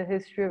showing the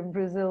history of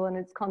Brazil and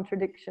its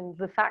contradictions.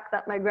 The fact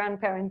that my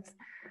grandparents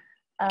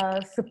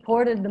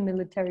supported the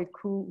military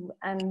coup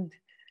and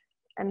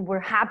were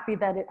happy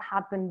that it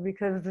happened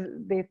because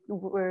they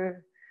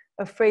were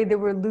afraid they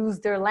would lose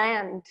their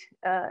land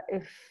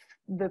if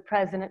the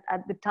president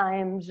at the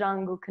time,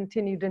 Jango,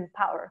 continued in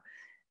power.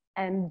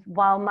 And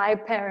while my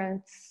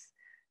parents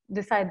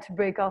decided to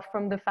break off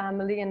from the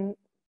family and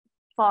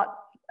fought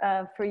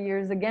for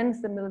years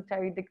against the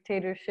military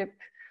dictatorship,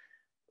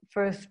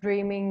 first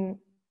dreaming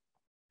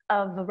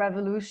of a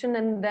revolution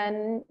and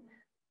then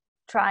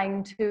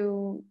trying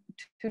to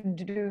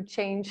do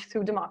change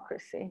through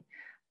democracy.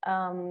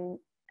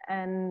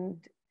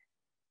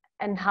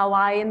 And how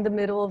I, in the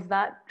middle of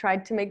that,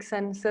 tried to make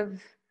sense of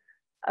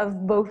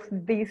both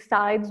these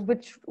sides,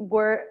 which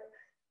were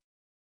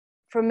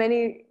for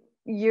many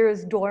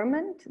years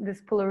dormant.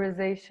 This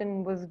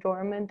polarization was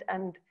dormant,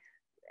 and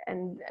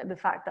the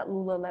fact that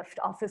Lula left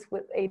office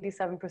with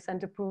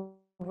 87% approval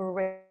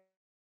rate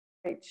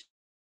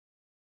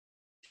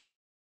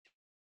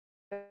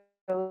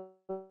shows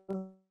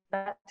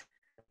that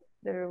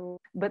there,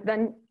 but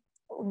then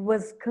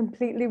was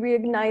completely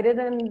reignited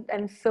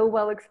and so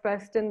well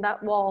expressed in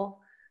that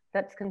wall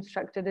that's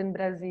constructed in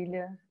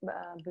Brasilia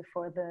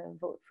before the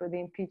vote for the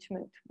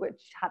impeachment,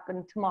 which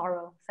happened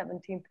tomorrow,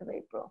 17th of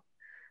April.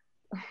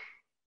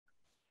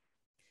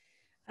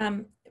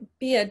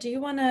 Bia, do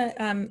you want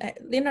to,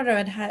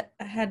 Leonardo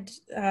had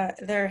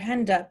their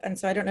hand up, and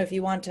so I don't know if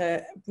you want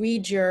to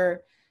read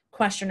your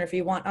question or if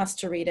you want us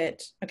to read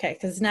it. Okay,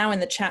 because it's now in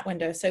the chat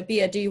window. So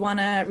Bia, do you want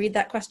to read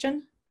that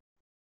question?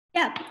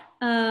 Yeah.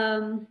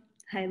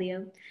 Hi,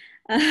 Leo.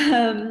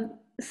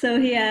 So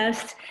he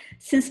asked,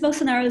 since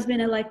Bolsonaro has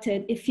been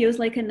elected, it feels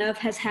like enough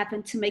has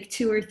happened to make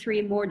 2 or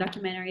 3 more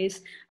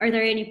documentaries. Are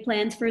there any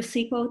plans for a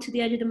sequel to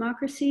The Edge of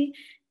Democracy?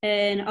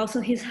 And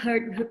also he's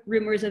heard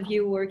rumors of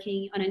you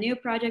working on a new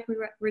project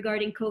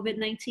regarding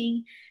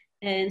COVID-19.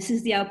 And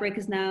since the outbreak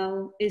is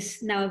now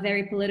a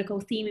very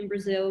political theme in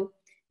Brazil,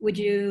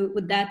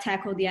 would that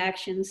tackle the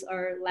actions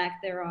or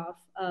lack thereof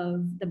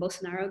of the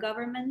Bolsonaro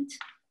government?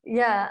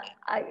 Yeah,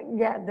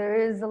 there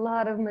is a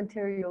lot of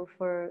material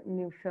for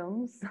new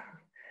films.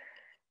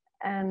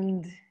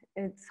 And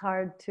it's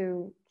hard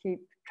to keep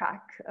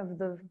track of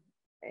the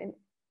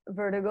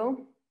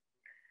vertigo.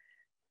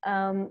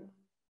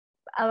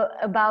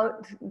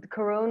 About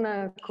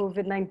Corona,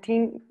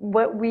 COVID-19,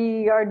 what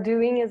we are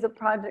doing is a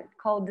project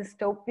called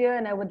Dystopia,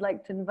 and I would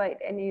like to invite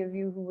any of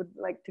you who would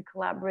like to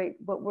collaborate.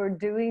 What we're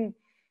doing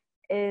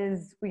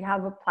is we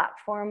have a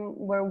platform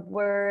where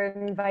we're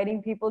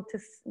inviting people to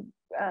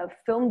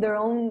film their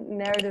own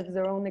narratives,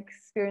 their own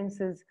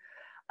experiences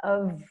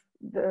of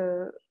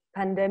the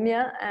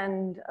pandemia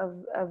and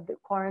of the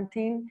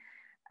quarantine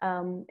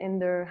in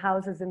their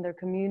houses, in their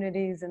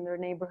communities, in their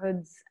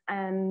neighborhoods,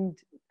 and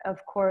of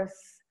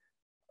course,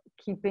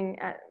 keeping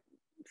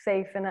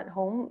safe and at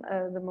home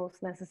the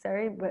most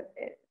necessary, but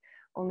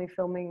only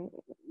filming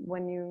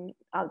when you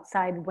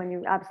outside, when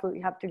you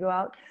absolutely have to go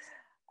out.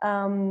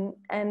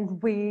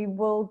 And we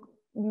will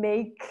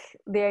make,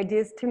 the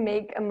idea is to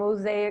make a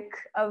mosaic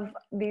of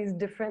these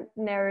different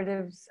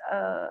narratives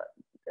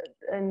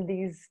in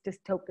these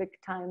dystopic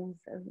times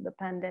of the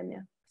pandemic.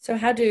 So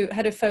how do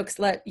folks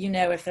let you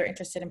know if they're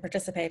interested in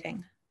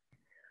participating?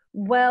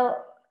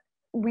 Well,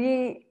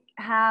 we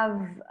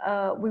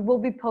will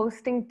be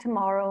posting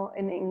tomorrow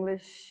in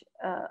English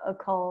a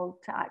call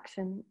to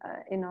action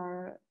in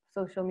our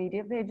social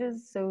media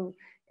pages. So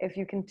if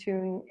you can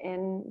tune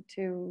in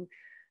to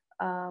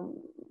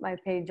my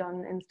page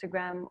on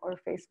Instagram or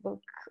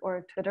Facebook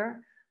or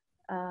Twitter,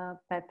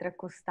 Petra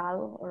Costa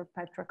or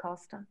Petra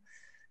Costa,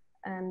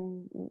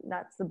 and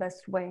that's the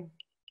best way.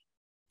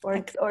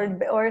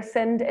 Or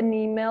send an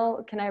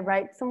email. Can I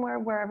write somewhere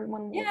where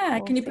everyone? Yeah,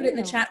 can you put it in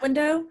the chat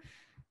window?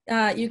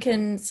 You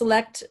can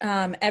select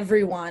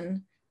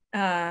everyone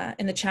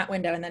in the chat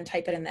window and then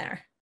type it in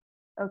there.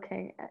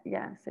 Okay,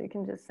 yeah, so you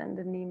can just send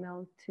an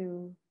email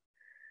to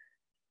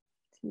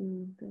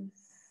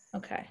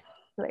this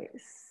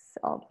place.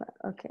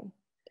 Okay.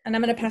 And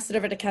I'm going to pass it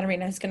over to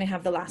Katerina, who's going to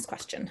have the last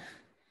question.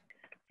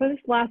 For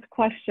this last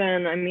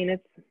question, I mean,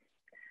 it's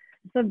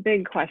a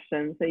big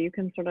question, so you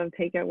can sort of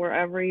take it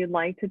wherever you'd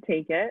like to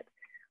take it.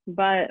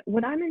 But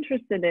what I'm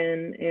interested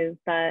in is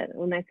that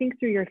when I think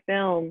through your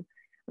film,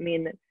 I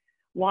mean,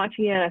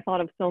 watching it, I thought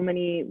of so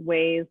many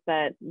ways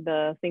that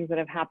the things that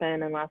have happened in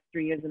the last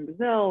 3 years in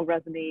Brazil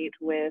resonate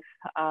with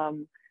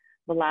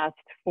the last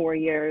 4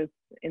 years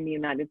in the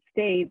United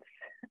States,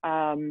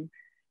 and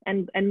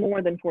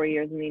more than 4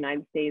 years in the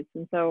United States.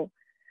 And so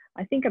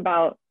I think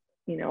about,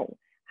 you know,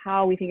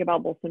 how we think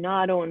about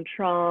Bolsonaro and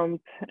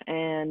Trump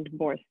and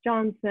Boris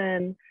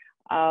Johnson,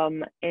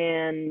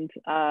 and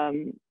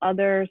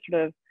other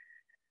sort of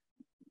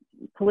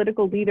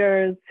political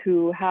leaders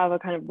who have a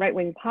kind of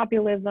right-wing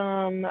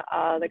populism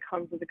that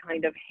comes with a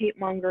kind of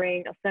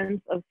hate-mongering, a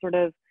sense of sort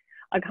of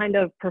a kind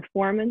of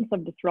performance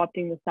of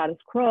disrupting the status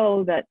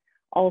quo that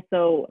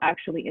also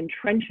actually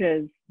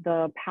entrenches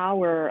the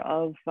power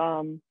of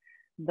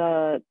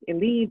the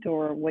elite,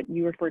 or what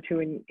you refer to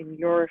in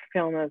your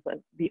film as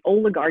the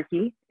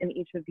oligarchy in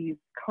each of these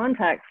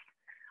contexts.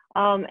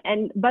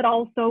 But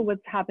also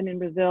what's happened in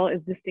Brazil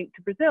is distinct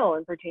to Brazil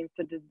and pertains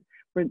to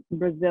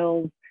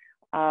Brazil's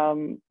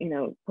you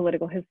know,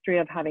 political history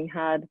of having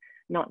had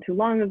not too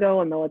long ago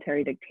a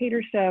military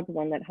dictatorship,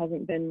 one that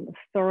hasn't been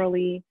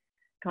thoroughly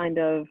kind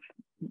of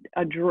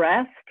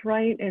addressed,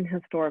 right, in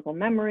historical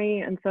memory.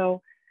 And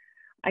so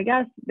I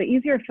guess the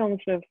easier film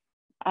sort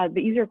of,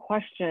 the easier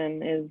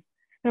question is,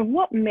 kind of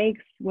what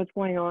makes what's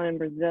going on in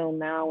Brazil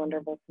now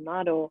under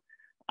Bolsonaro,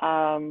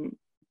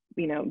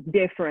 you know,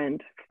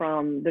 different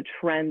from the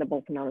trend that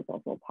Bolsonaro is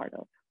also a part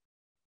of?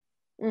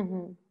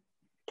 Mm-hmm.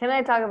 Can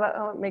I talk about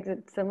how it makes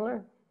it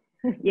similar?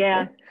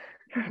 Yeah.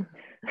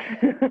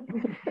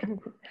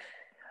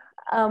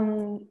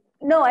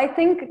 No, I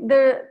think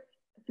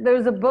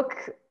there's a book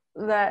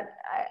that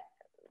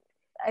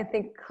I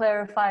think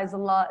clarifies a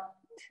lot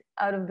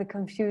out of the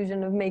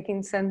confusion of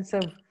making sense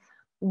of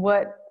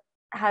what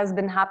has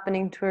been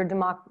happening to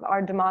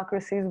our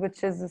democracies,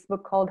 which is this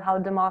book called How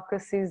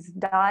Democracies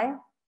Die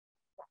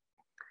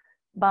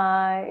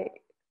by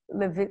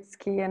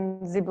Levitsky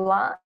and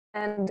Zibla.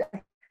 And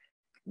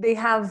they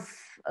have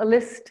a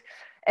list,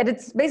 and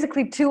it's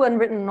basically two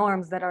unwritten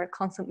norms that are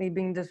constantly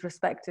being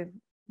disrespected,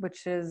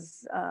 which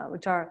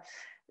are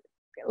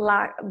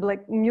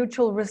like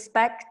mutual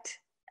respect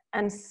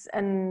and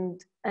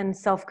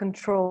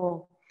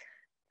self-control.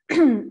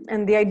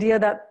 And the idea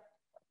that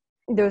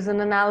there's an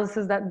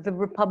analysis that the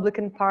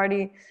Republican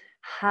Party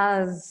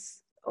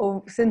has,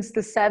 since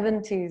the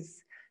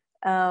 70s,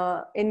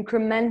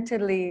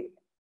 incrementally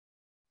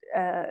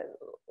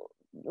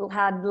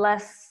had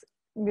less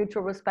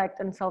mutual respect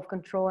and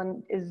self-control,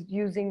 and is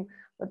using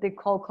what they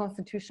call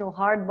constitutional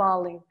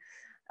hardballing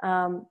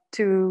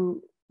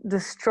to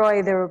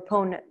destroy their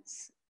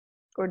opponents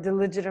or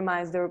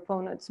delegitimize their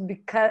opponents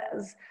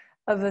because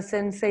of a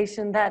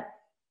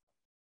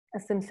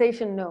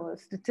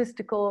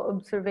statistical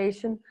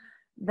observation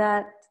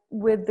that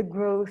with the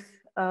growth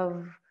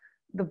of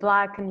the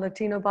Black and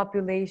Latino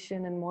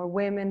population and more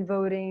women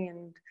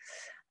voting,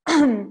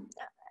 and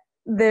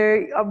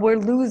we're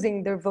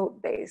losing their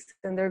vote base,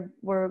 and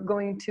we're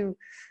going to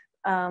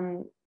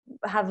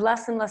have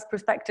less and less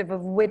perspective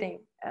of winning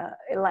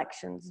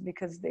elections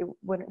because they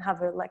wouldn't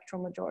have an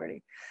electoral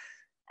majority.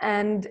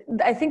 And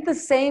I think the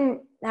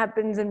same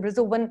happens in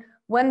Brazil when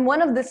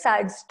one of the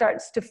sides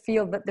starts to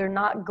feel that they're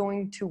not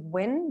going to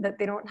win, that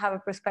they don't have a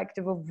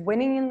perspective of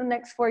winning in the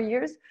next 4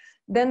 years,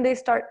 then they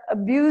start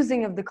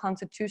abusing of the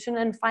Constitution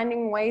and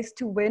finding ways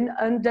to win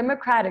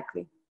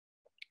undemocratically.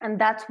 And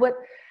that's what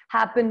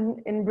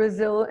happened in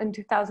Brazil in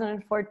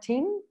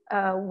 2014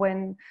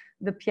 when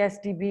the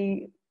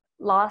PSDB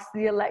lost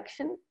the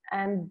election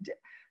and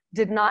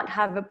did not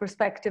have a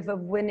perspective of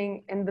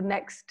winning in the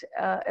next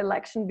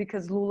election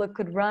because Lula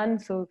could run,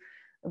 so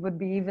it would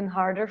be even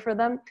harder for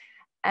them.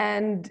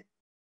 And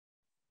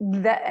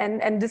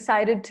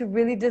decided to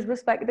really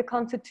disrespect the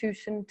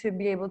Constitution to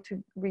be able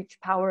to reach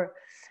power.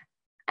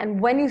 And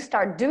when you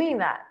start doing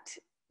that,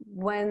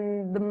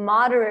 when the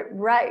moderate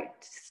right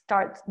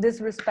starts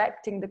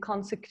disrespecting the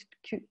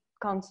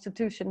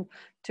Constitution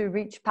to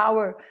reach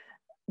power,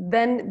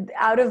 then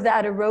out of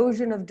that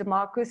erosion of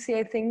democracy,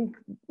 I think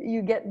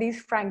you get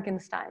these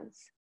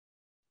Frankensteins,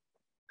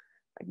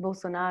 like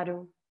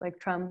Bolsonaro, like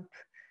Trump,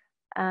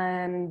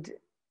 and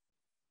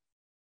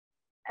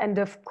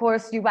of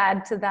course you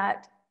add to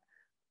that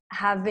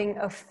having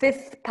a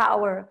fifth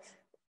power,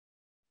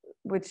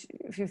 which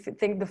if you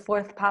think the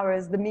fourth power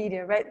is the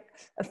media, right?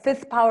 A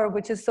fifth power,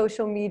 which is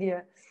social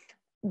media,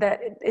 that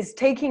is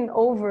taking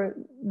over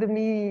the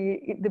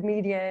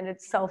media and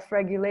its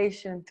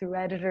self-regulation through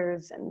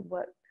editors and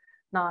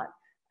whatnot,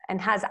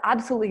 and has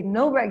absolutely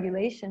no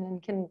regulation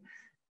and can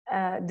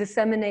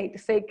disseminate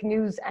fake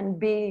news and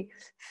be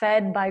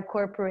fed by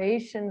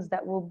corporations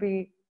that will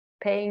be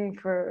paying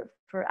for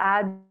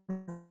ads,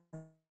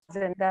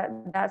 and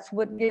that's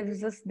what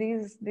gives us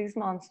these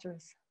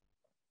monsters,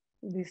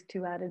 these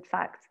two added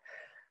facts.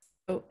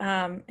 So,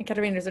 and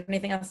Katerina, is there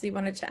anything else you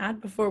wanted to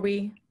add before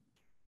we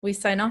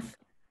sign off?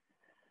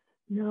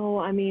 No,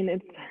 I mean,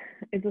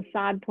 it's a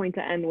sad point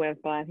to end with,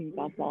 but I think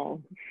that's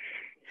all.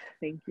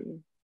 Thank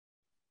you.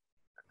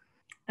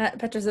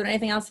 Petra, is there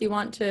anything else you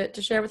want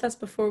to share with us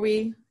before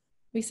we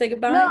we say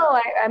goodbye? No,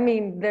 I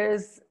mean, there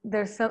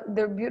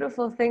are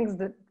beautiful things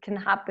that can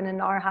happen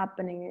and are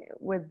happening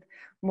with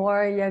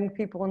more young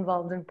people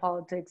involved in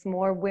politics,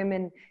 more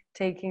women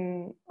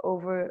taking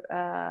over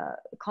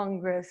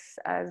Congress,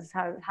 as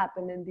has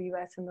happened in the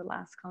US in the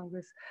last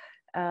Congress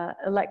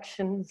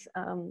elections,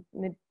 midterm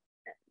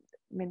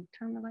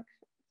elections,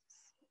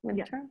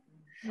 midterm.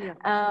 Yeah.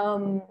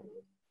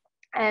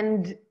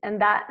 And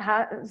that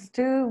has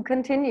to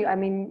continue. I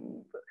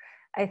mean,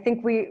 I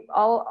think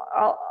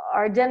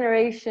our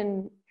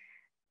generation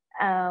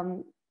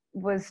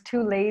was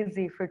too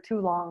lazy for too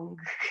long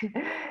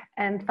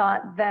and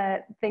thought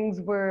that things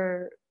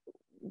were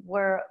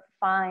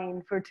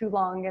fine for too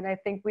long. And I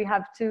think we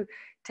have to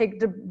take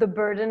the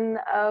burden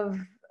of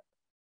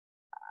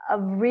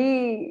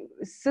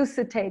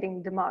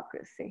resuscitating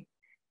democracy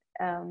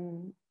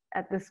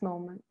at this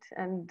moment.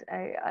 And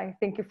I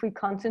think if we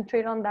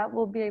concentrate on that,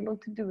 we'll be able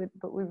to do it,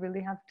 but we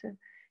really have to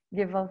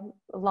give a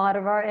lot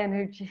of our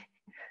energy.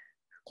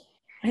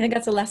 I think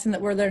that's a lesson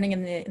that we're learning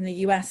in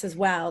the US as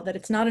well, that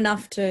it's not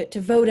enough to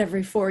vote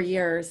every 4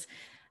 years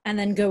and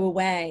then go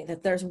away,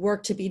 that there's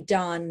work to be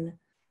done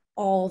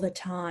all the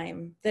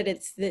time, that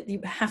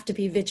you have to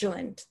be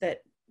vigilant,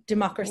 that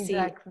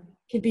democracy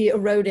could be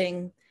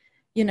eroding,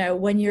 you know,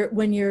 when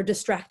you're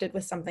distracted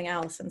with something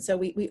else. And so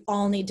we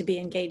all need to be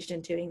engaged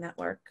in doing that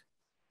work.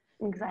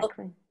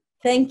 Exactly. Well,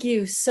 thank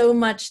you so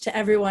much to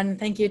everyone.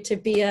 Thank you to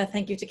Bia.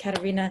 Thank you to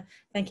Katerina.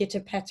 Thank you to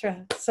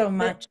Petra so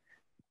much.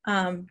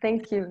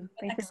 Thank you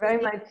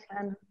very much,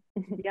 Anna.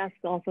 Yes,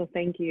 also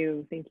thank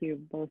you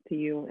both to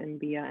you and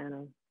Bia,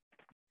 Anna.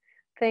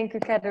 Thank you,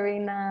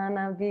 Katerina,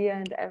 Anna, Bia,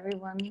 and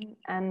everyone.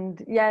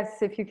 And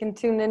yes, if you can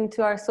tune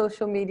into our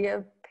social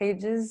media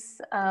pages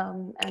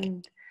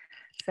and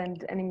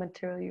send any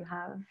material you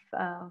have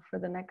for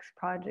the next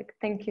project.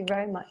 Thank you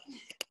very much.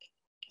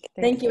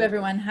 Thank you,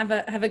 everyone. Have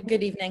a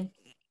good evening.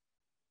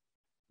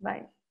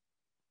 Bye.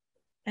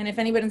 And if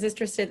anyone's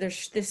interested,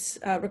 this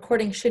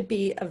recording should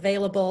be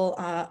available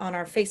on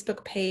our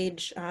Facebook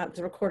page. It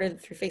was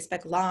recorded through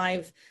Facebook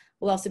Live.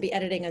 We'll also be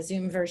editing a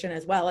Zoom version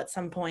as well at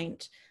some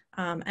point.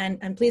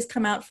 And please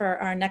come out for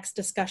our next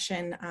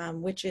discussion,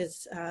 which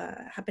is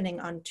happening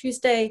on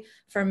Tuesday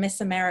for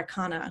Miss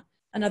Americana,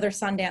 another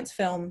Sundance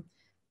film.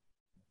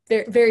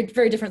 Very,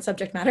 very different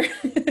subject matter.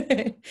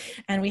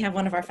 And we have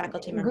one of our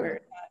faculty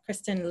members,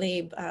 Kristen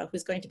Lieb,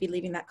 who's going to be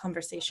leading that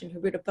conversation, who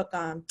wrote a book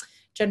on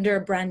gender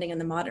branding in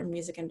the modern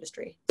music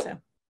industry. So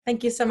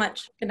thank you so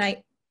much. Good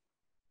night.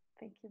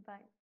 Thank you. Bye.